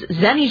journalist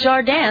Zenny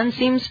Jardin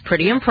seems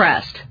pretty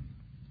impressed.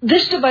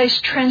 This device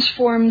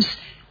transforms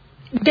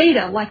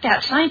data like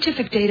that,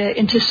 scientific data,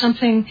 into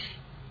something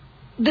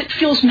that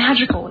feels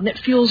magical and that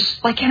feels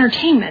like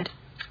entertainment.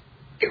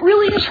 It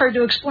really is hard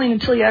to explain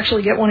until you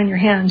actually get one in your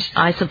hands.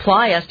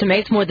 iSupply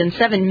estimates more than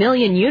 7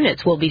 million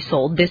units will be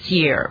sold this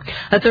year.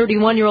 A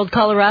 31-year-old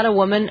Colorado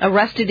woman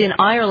arrested in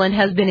Ireland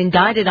has been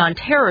indicted on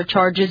terror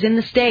charges in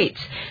the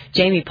States.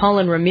 Jamie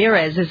Paulin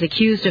Ramirez is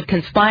accused of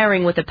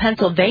conspiring with a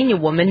Pennsylvania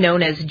woman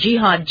known as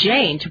Jihad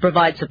Jane to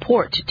provide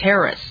support to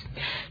terrorists.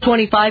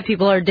 25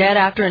 people are dead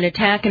after an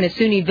attack in a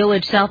Sunni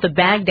village south of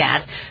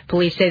Baghdad.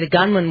 Police say the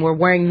gunmen were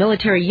wearing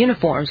military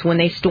uniforms when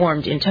they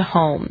stormed into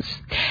homes.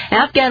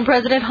 Afghan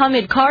President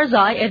Hamid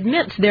Karzai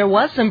admits there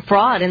was some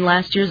fraud in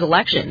last year's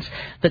elections,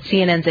 but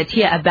CNN's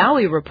Atiya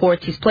Abawi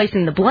reports he's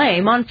placing the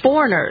blame on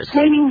foreigners.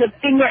 Pointing the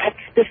finger at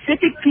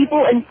specific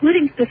people,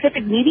 including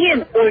specific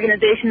media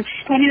organizations,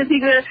 pointing the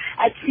finger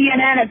at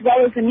CNN as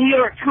well as the New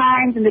York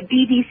Times and the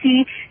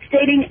BBC,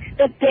 stating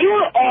that they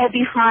were all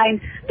behind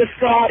the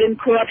fraud and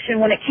corruption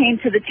when it came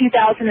to the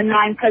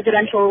 2009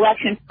 presidential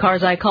election.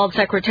 Karzai called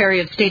Secretary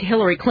of State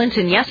Hillary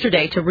Clinton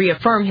yesterday to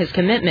reaffirm his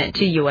commitment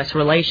to U.S.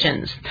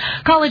 relations.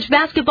 College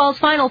basketball's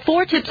Final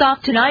Four tips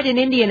off tonight in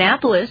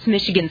Indianapolis.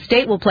 Michigan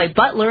State will play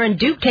Butler and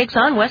Duke takes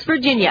on West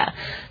Virginia.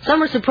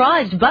 Some are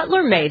surprised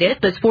Butler made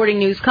it, but Sporting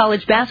News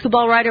college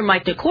basketball writer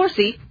Mike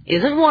DeCourcy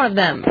isn't one of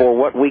them. For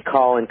what we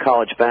call in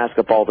college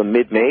basketball the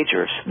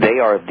mid-majors, they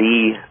are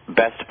the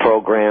best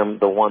program,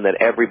 the one that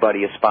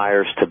everybody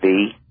aspires to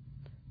be.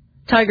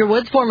 Tiger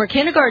Woods' former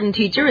kindergarten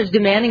teacher is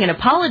demanding an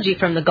apology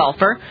from the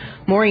golfer.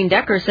 Maureen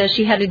Decker says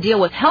she had to deal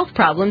with health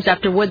problems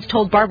after Woods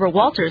told Barbara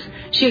Walters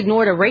she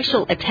ignored a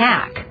racial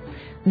attack.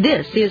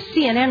 This is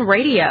CNN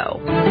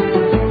Radio.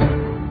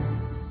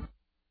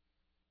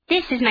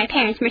 This is my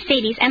parents'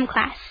 Mercedes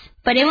M-Class,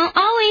 but it won't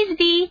always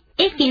be,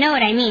 if you know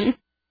what I mean.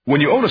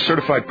 When you own a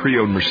certified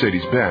pre-owned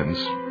Mercedes-Benz,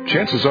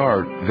 chances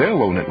are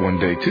they'll own it one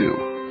day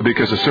too.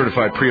 Because a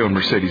certified pre-owned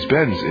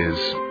Mercedes-Benz is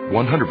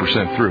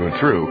 100% through and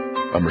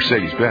through a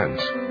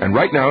Mercedes-Benz. And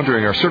right now,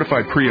 during our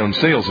certified pre-owned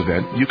sales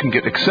event, you can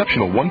get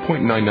exceptional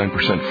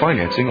 1.99%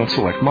 financing on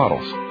select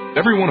models.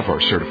 Every one of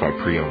our certified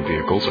pre-owned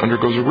vehicles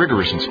undergoes a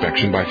rigorous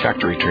inspection by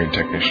factory-trained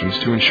technicians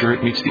to ensure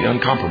it meets the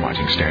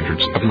uncompromising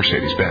standards of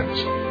Mercedes-Benz.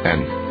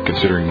 And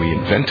considering we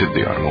invented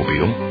the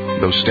automobile,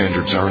 those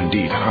standards are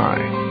indeed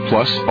high.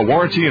 Plus, a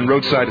warranty and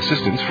roadside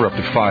assistance for up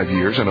to 5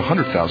 years and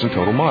 100,000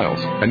 total miles.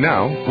 And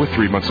now, with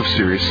 3 months of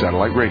Sirius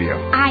satellite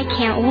radio. I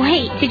can't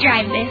wait to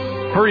drive this.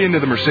 Hurry into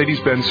the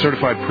Mercedes-Benz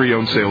Certified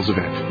Pre-Owned Sales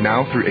event,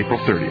 now through April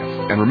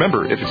 30th. And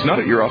remember, if it's not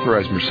at your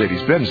authorized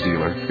Mercedes-Benz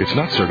dealer, it's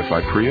not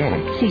certified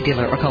pre-owned. See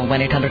dealer or call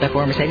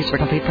 1-800-4Mercedes for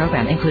complete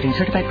program, including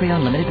certified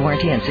pre-owned, limited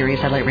warranty, and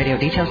Sirius satellite radio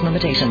details and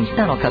limitations.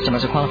 Not all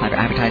customers are qualified for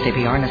advertised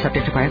APR and are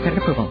subject to prior credit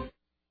approval.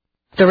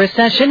 The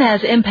recession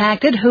has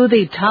impacted who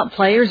the top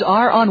players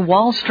are on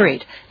Wall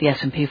Street. The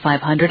S&P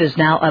 500 is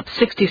now up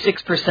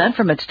 66%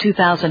 from its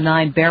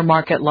 2009 bear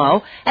market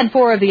low, and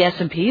 4 of the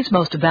S&P's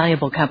most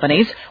valuable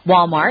companies,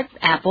 Walmart,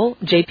 Apple,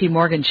 J.P.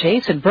 Morgan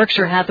Chase, and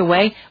Berkshire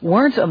Hathaway,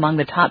 weren't among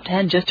the top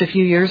 10 just a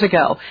few years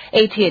ago.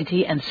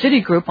 AT&T and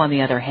Citigroup, on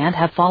the other hand,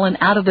 have fallen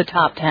out of the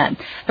top 10.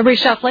 The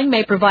reshuffling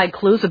may provide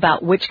clues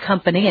about which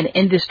company and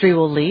industry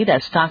will lead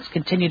as stocks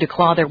continue to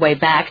claw their way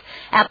back.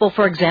 Apple,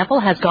 for example,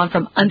 has gone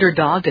from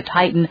underdog to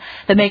Titan.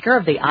 The maker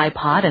of the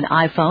iPod and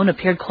iPhone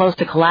appeared close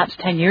to collapse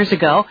 10 years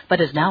ago, but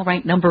is now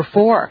ranked number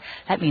 4.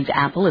 That means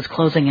Apple is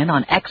closing in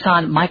on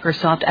Exxon,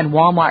 Microsoft, and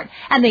Walmart,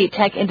 and the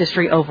tech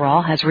industry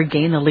overall has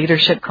regained the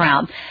leadership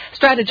crown.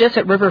 Strategists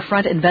at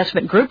Riverfront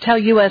Investment Group tell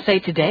USA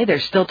Today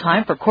there's still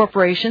time for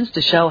corporations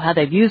to show how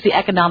they've used the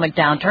economic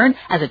downturn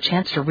as a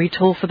chance to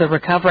retool for the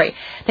recovery.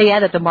 They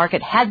add that the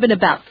market had been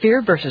about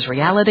fear versus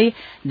reality.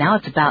 Now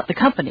it's about the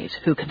companies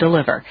who can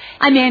deliver.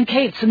 I'm Ann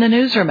Cates in the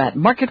newsroom at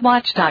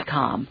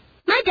MarketWatch.com.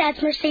 My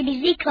dad's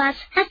Mercedes E-Class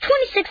has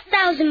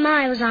 26,000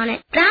 miles on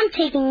it, but I'm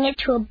taking it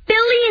to a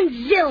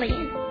billion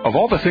zillion. Of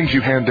all the things you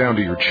hand down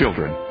to your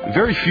children,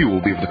 very few will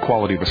be of the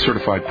quality of a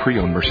certified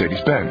pre-owned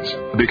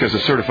Mercedes-Benz. Because a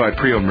certified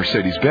pre-owned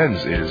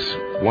Mercedes-Benz is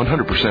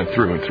 100%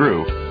 through and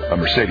through a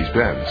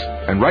Mercedes-Benz.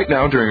 And right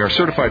now, during our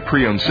certified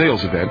pre-owned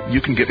sales event,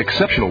 you can get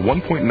exceptional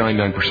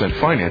 1.99%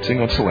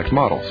 financing on select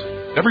models.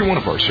 Every one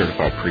of our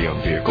certified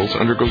pre-owned vehicles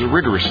undergoes a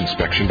rigorous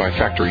inspection by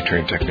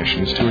factory-trained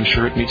technicians to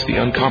ensure it meets the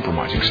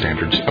uncompromising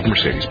standards of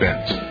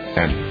Mercedes-Benz.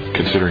 And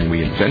considering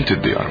we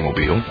invented the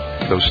automobile,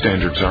 those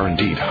standards are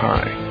indeed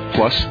high.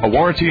 Plus, a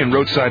warranty and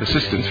roadside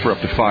assistance for up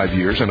to 5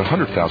 years and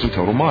 100,000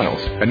 total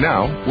miles. And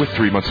now, with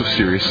 3 months of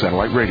Sirius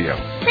satellite radio.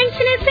 Thanks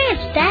in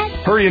advance, Dad.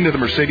 Hurry into the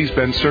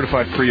Mercedes-Benz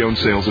Certified Pre-Owned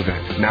Sales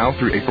event, now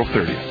through April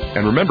 30th.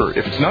 And remember,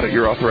 if it's not at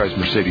your authorized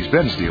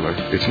Mercedes-Benz dealer,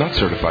 it's not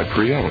certified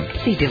pre-owned.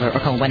 See dealer or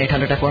call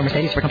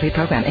 1-800-4Mercedes for complete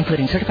program,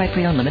 including certified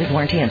pre-owned, limited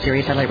warranty, and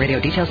Sirius satellite radio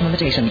details and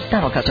limitations.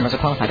 Not all customers are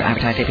qualified for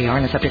advertised APR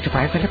and are subject to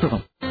prior credit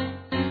approval.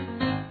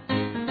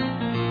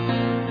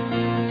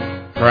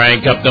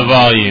 Crank up the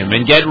volume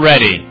and get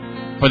ready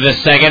for the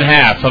second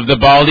half of the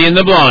Baldy and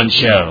the Blonde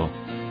Show.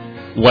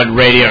 What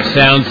radio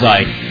sounds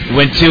like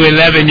when 2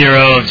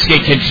 11-year-olds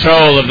get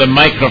control of the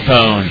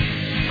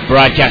microphone.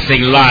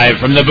 Broadcasting live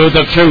from the Booth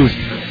of Truth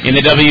in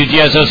the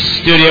WGSO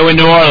studio in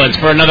New Orleans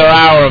for another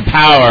hour of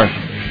power.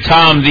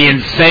 Tom the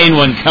Insane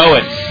One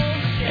Coates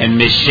And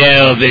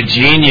Michelle, the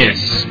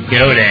genius,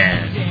 go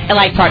there. I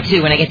like part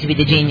 2 when I get to be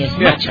the genius.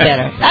 Much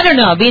better. I don't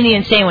know. Being the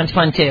insane one's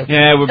fun, too.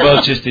 Yeah, we're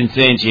both just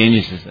insane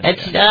geniuses.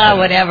 It's,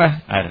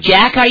 whatever. I don't know.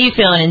 Jack, how are you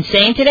feeling?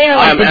 Insane today or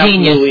like the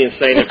genius? I'm absolutely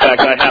insane. In fact,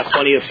 I have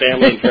plenty of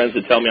family and friends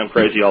that tell me I'm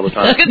crazy all the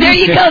time. There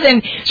you go,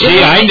 then.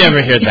 Gee, I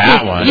never heard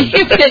that one.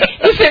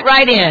 You fit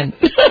right in.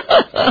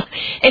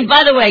 And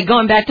by the way,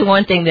 going back to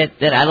one thing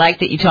that I like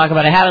that you talk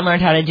about, I haven't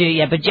learned how to do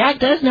yet, but Jack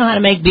does know how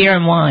to make beer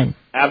and wine.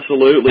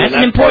 Absolutely. That's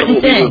and an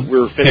important thing. We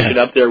were finishing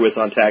up there with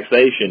on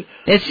taxation.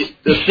 It's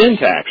the sin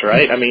tax,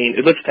 right? I mean,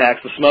 let's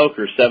tax the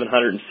smokers,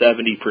 770%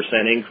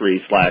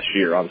 increase last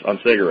year on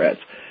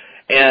cigarettes.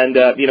 And,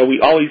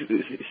 we always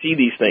see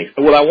these things.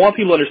 What I want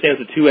people to understand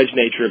is the two-edged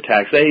nature of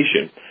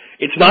taxation.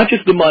 It's not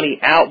just the money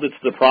out that's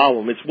the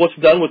problem. It's what's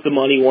done with the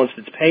money once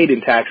it's paid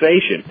in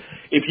taxation.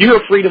 If you're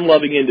a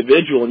freedom-loving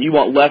individual and you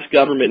want less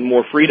government and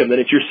more freedom, then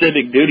it's your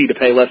civic duty to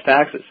pay less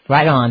taxes.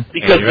 Right on.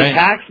 Because the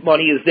tax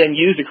money is then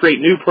used to create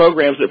new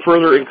programs that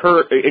further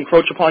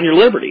encroach upon your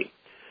liberty.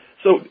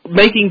 So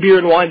making beer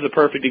and wine is a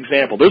perfect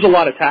example. There's a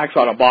lot of tax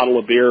on a bottle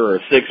of beer or a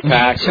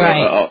six-pack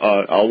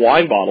or a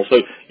wine bottle.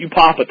 So you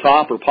pop a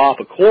top or pop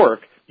a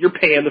cork, you're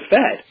paying the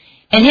Fed.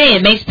 And hey,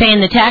 it makes paying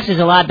the taxes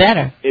a lot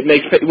better. It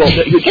makes what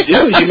you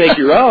do is you make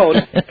your own,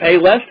 pay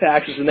less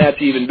taxes, and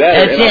that's even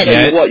better. That's and I'll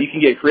tell you what, you can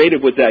get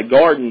creative with that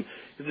garden.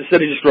 Because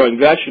instead of just growing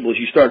vegetables,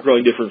 you start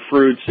growing different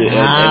fruits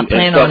and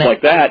stuff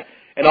like that.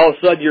 And all of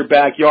a sudden, your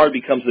backyard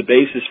becomes the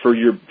basis for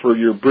your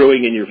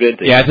brewing and your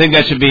vintage. Yeah, I think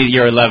that should be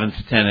your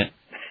 11th tenet.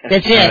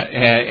 That's it.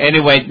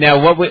 Anyway,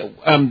 now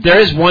there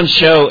is one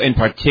show in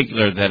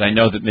particular that I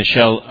know that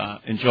Michelle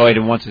enjoyed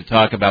and wants to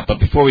talk about. But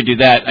before we do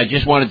that, I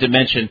just wanted to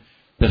mention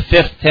the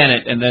 5th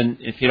tenet, and then,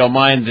 if you don't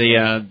mind,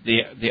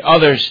 the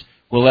others,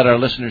 we'll let our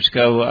listeners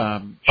go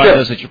find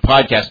those at your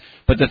podcast.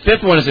 But the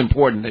 5th one is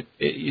important.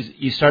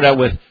 You start out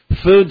with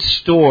food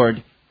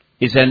stored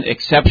is an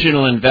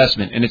exceptional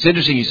investment, and it's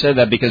interesting you said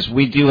that because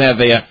we do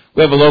have a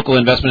local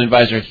investment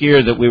advisor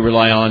here that we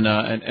rely on,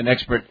 an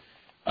expert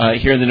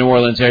here in the New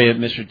Orleans area,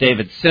 Mr.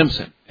 David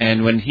Simpson.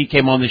 And when he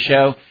came on the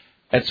show,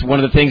 that's one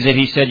of the things that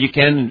he said you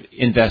can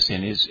invest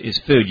in is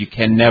food. You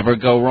can never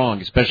go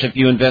wrong, especially if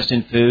you invest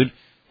in food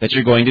that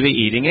you're going to be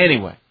eating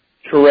anyway.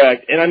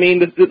 Correct. And I mean,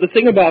 the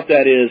thing about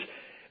that is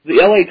the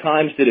LA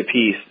Times did a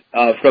piece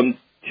from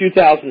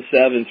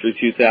 2007 through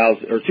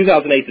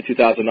 2008 to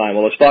 2009.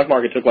 Well, the stock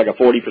market took like a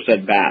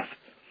 40% bath.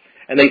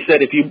 And they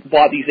said if you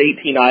bought these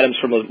 18 items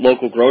from a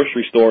local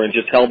grocery store and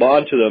just held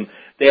on to them,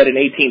 they had an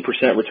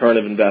 18% return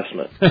of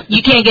investment.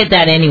 You can't get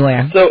that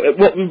anywhere. So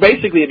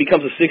basically it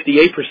becomes a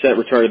 68%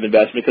 return of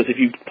investment because if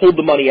you pulled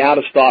the money out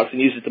of stocks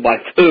and used it to buy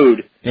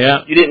food,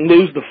 you didn't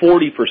lose the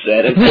 40%.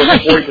 And of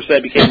course the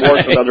 40% became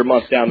worse another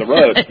month down the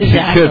road.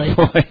 Exactly.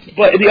 Good point.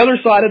 But the other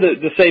side of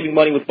the saving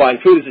money with buying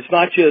food is it's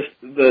not just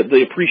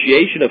the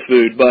appreciation of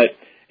food, but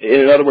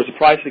in other words, the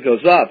price that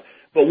goes up.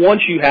 But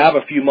once you have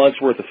a few months'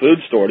 worth of food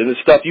stored, and the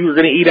stuff you were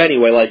going to eat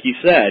anyway, like you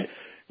said,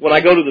 when I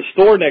go to the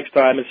store next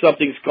time and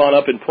something's gone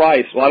up in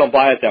price, well, I don't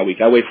buy it that week.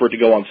 I wait for it to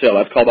go on sale.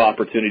 That's called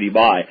opportunity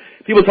buy.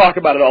 People talk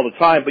about it all the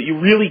time, but you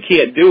really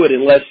can't do it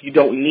unless you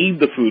don't need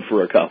the food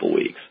for a couple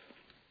weeks.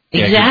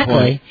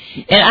 Exactly.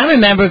 And I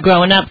remember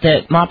growing up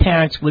that my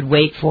parents would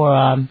wait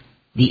for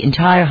the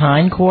entire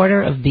hind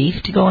quarter of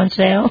beef to go on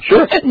sale.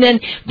 Sure. And then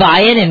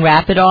buy it and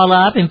wrap it all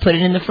up and put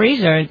it in the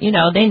freezer. You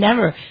know,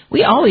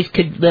 we always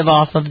could live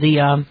off of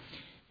the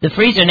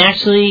freezer. And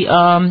actually,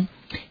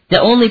 the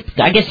only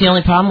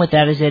problem with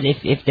that is that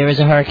if there is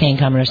a hurricane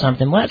coming or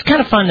something, well, it's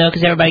kind of fun though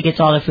because everybody gets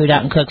all their food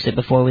out and cooks it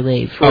before we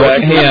leave.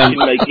 Correct.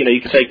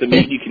 You can take the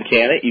meat, you can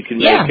can it, you can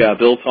make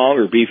biltong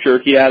or beef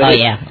jerky out of it. Oh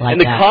yeah, like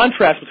and the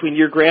contrast between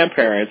your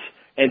grandparents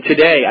and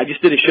today, I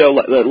just did a show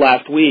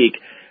last week.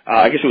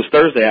 I guess it was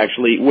Thursday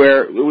actually,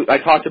 where I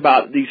talked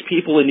about these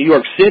people in New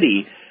York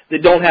City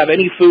that don't have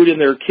any food in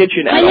their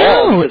kitchen at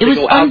all. It was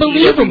go out unbelievable. To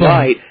eat every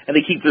night, and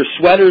they keep their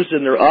sweaters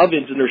and their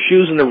ovens and their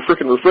shoes in their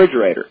frickin'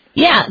 refrigerator.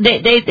 Yeah,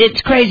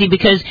 it's crazy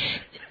because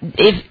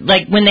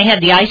when they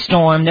had the ice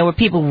storm, there were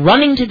people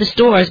running to the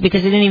stores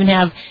because they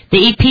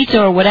eat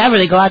pizza or whatever.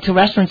 They go out to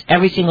restaurants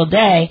every single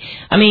day.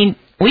 I mean,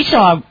 we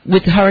saw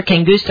with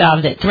Hurricane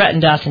Gustav that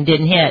threatened us and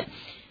didn't hit.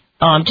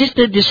 Just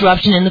the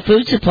disruption in the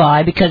food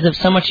supply because of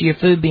so much of your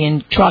food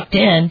being trucked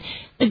in.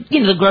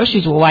 The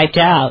groceries were wiped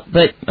out.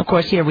 But, of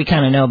course, here we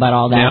kind of know about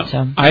all that. Now,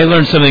 so I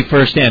learned something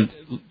firsthand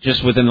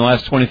just within the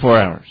last 24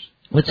 hours.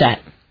 What's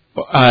that?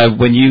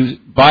 When you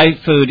buy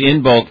food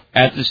in bulk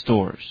at the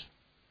stores,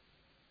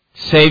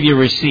 save your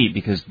receipt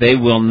because they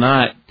will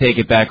not take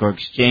it back or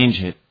exchange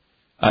it.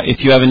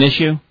 If you have an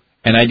issue,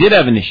 and I did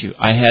have an issue,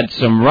 I had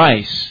some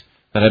rice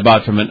that I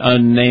bought from an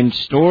unnamed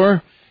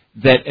store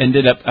that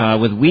ended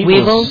up with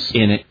weevils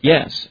in it,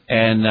 yes,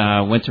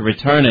 and went to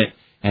return it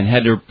and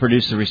had to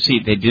produce the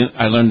receipt.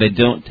 I learned they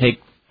don't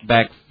take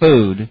back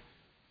food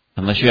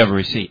unless you have a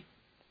receipt.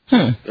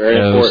 Very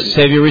important.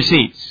 Save your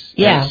receipts.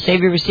 Yeah,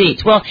 save your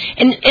receipts. Well,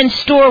 and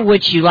store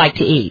what you like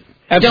to eat.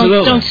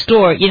 Absolutely. Don't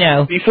store,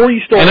 Before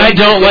you store. And I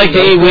don't like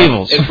to eat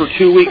weevils. And for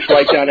 2 weeks,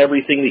 write down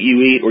everything that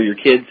you eat or your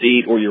kids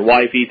eat or your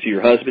wife eats or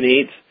your husband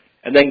eats.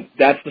 And then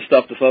that's the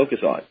stuff to focus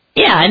on.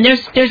 Yeah, and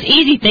there's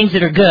easy things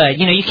that are good.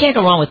 You know, you can't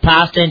go wrong with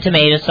pasta and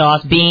tomato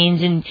sauce,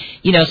 beans, and,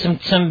 you know,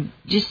 some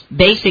just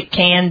basic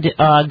canned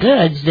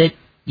goods that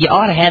you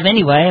ought to have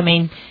anyway. I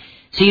mean,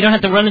 so you don't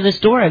have to run to the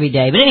store every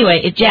day. But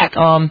anyway, Jack,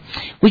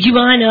 would you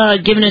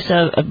mind giving us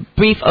a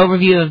brief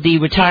overview of the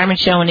retirement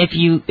show, and if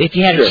you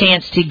had a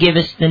chance to give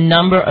us the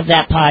number of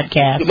that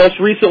podcast? The most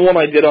recent one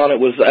I did on it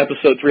was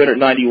episode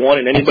 391,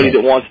 and anybody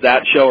that wants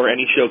that show or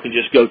any show can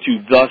just go to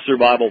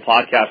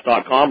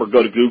thesurvivalpodcast.com or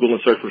go to Google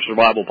and search for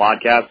Survival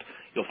Podcast.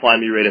 You'll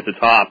find me right at the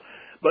top.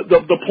 But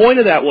the point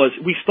of that was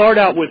we start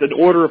out with an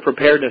order of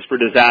preparedness for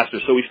disaster.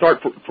 So we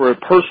start for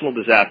personal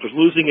disasters,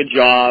 losing a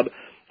job,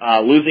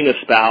 losing a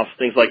spouse,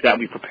 things like that.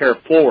 We prepare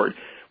forward.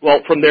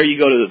 Well, from there you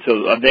go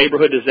to a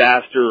neighborhood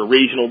disaster, a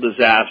regional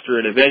disaster,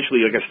 and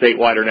eventually like a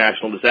statewide or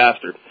national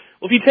disaster.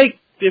 Well, if you take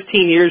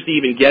 15 years to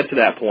even get to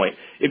that point,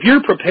 if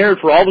you're prepared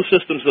for all the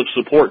systems of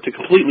support to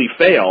completely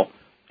fail,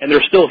 and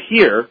they're still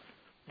here,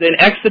 then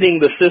exiting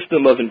the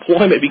system of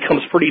employment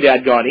becomes pretty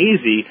dadgone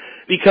easy,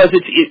 because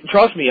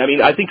trust me, I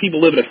mean, I think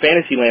people live in a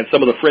fantasy land,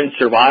 some of the fringe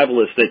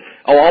survivalists that,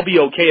 I'll be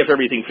okay if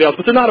everything fails,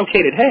 but they're not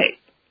okay today.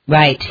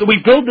 Right. So we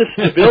build this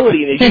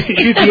stability, and you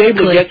should be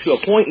able to get to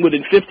a point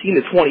within 15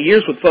 to 20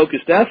 years with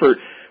focused effort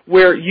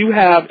where you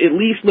have at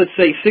least, let's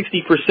say,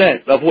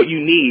 60% of what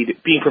you need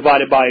being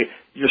provided by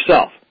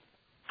yourself.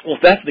 Well,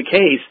 if that's the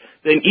case,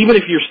 then even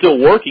if you're still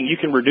working, you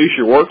can reduce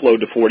your workload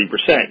to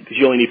 40% because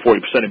you only need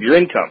 40% of your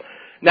income.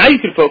 Now you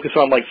can focus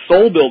on like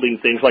soul-building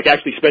things, like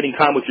actually spending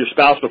time with your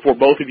spouse before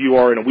both of you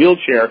are in a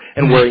wheelchair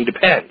and wearing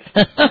Depends.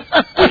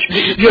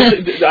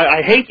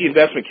 I hate the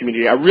investment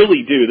community. I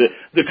really do.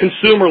 The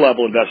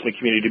consumer-level investment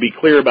community, to be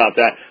clear about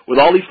that, with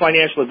all these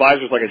financial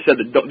advisors, like I said,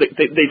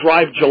 they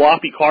drive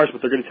jalopy cars,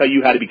 but they're going to tell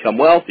you how to become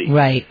wealthy.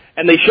 Right.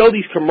 And they show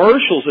these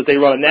commercials that they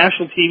run on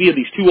national TV of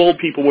these two old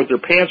people with their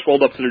pants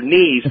rolled up to their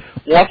knees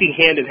walking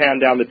hand in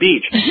hand down the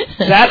beach.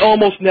 That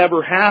almost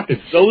never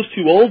happens. Those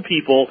two old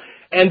people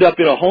end up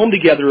in a home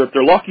together if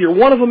they're lucky, or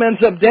one of them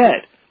ends up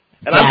dead.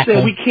 And I'm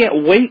saying we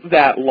can't wait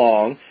that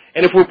long,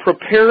 and if we're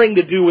preparing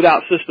to do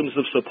without systems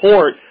of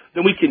support,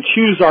 then we can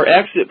choose our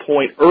exit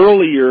point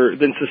earlier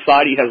than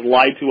society has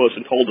lied to us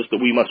and told us that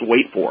we must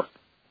wait for.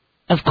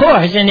 Of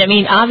course, and I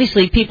mean,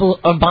 obviously people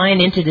are buying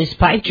into this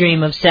pipe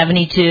dream of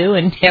 72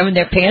 and having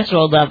their pants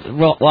rolled up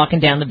walking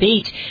down the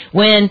beach,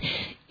 when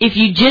if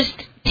you just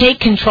take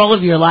control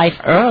of your life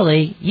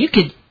early,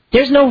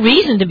 there's no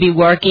reason to be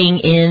working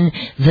in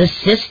the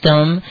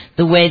system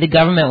the way the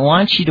government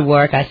wants you to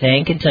work, I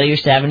think, until you're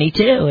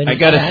 72. And I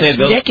got to say,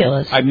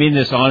 ridiculous. I mean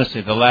this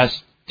honestly. The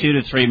last 2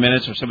 to 3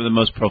 minutes are some of the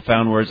most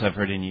profound words I've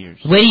heard in years.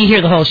 Wait till you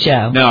hear the whole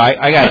show. No,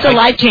 I got it. It's a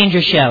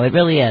life-changer show. It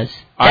really is.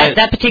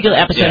 That particular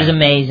episode is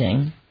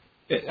amazing.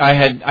 I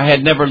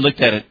had never looked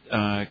at it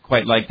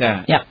quite like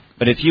that. Yeah.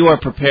 But if you are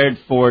prepared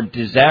for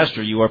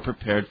disaster, you are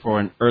prepared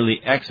for an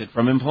early exit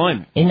from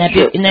employment. Isn't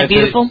that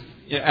beautiful?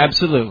 Yeah,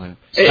 absolutely.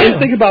 And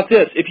think about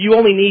this. If you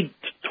only need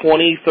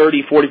 20,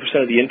 30,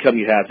 40% of the income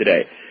you have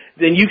today,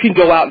 then you can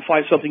go out and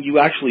find something you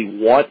actually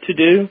want to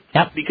do.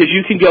 Yep. Because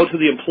you can go to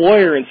the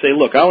employer and say,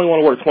 look, I only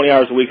want to work 20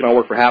 hours a week and I'll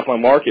work for half my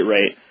market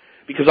rate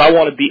because I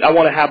want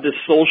to have this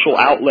social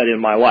outlet in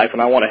my life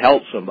and I want to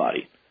help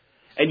somebody.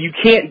 And you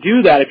can't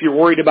do that if you're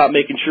worried about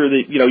making sure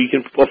that, you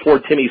can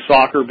afford Timmy's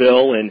soccer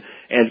bill and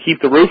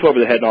keep the roof over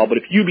the head and all. But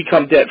if you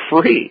become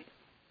debt-free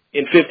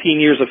in 15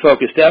 years of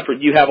focused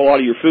effort, you have a lot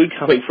of your food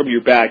coming from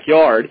your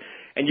backyard,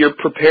 and you're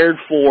prepared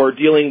for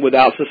dealing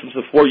without systems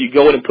of support. You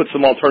go in and put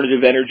some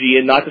alternative energy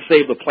in, not to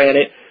save the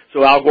planet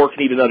so Al Gore can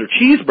eat another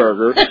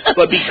cheeseburger,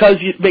 but because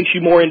it makes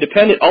you more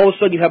independent, all of a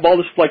sudden you have all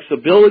this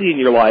flexibility in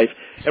your life,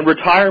 and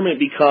retirement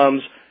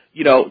becomes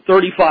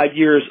 35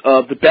 years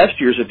of the best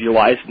years of your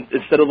life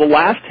instead of the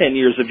last 10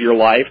 years of your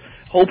life,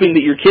 hoping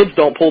that your kids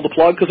don't pull the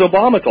plug because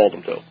Obama told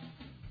them to.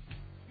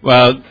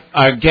 Well,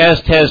 our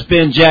guest has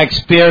been Jack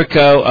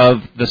Spirko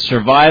of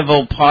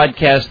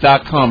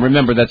thesurvivalpodcast.com.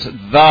 Remember, that's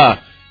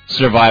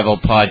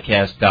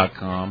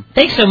thesurvivalpodcast.com.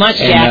 Thanks so much,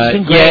 Jack. It's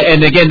been great. Yeah,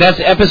 and again, that's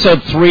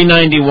episode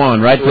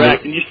 391, right?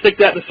 Correct. And you stick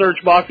that in the search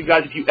box, and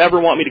guys, if you ever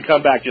want me to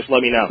come back, just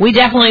let me know. We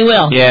definitely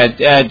will.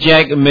 Yeah,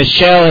 Jack,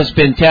 Michelle has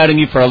been touting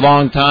you for a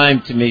long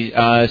time to me,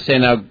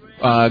 saying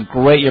how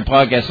great your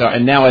podcasts are,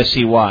 and now I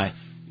see why.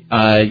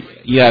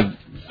 You have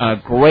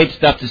great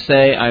stuff to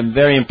say. I'm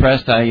very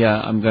impressed.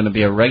 I'm going to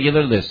be a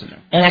regular listener.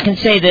 And I can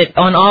say that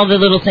on all the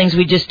little things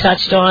we just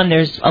touched on,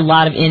 there's a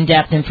lot of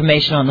in-depth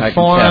information on the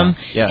forum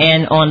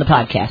and on the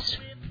podcast.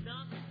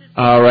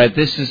 All right.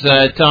 This is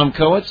Tom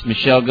Kowitz,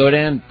 Michelle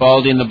Godin,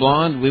 Baldie and the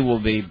Blonde. We will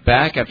be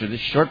back after this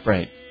short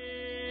break.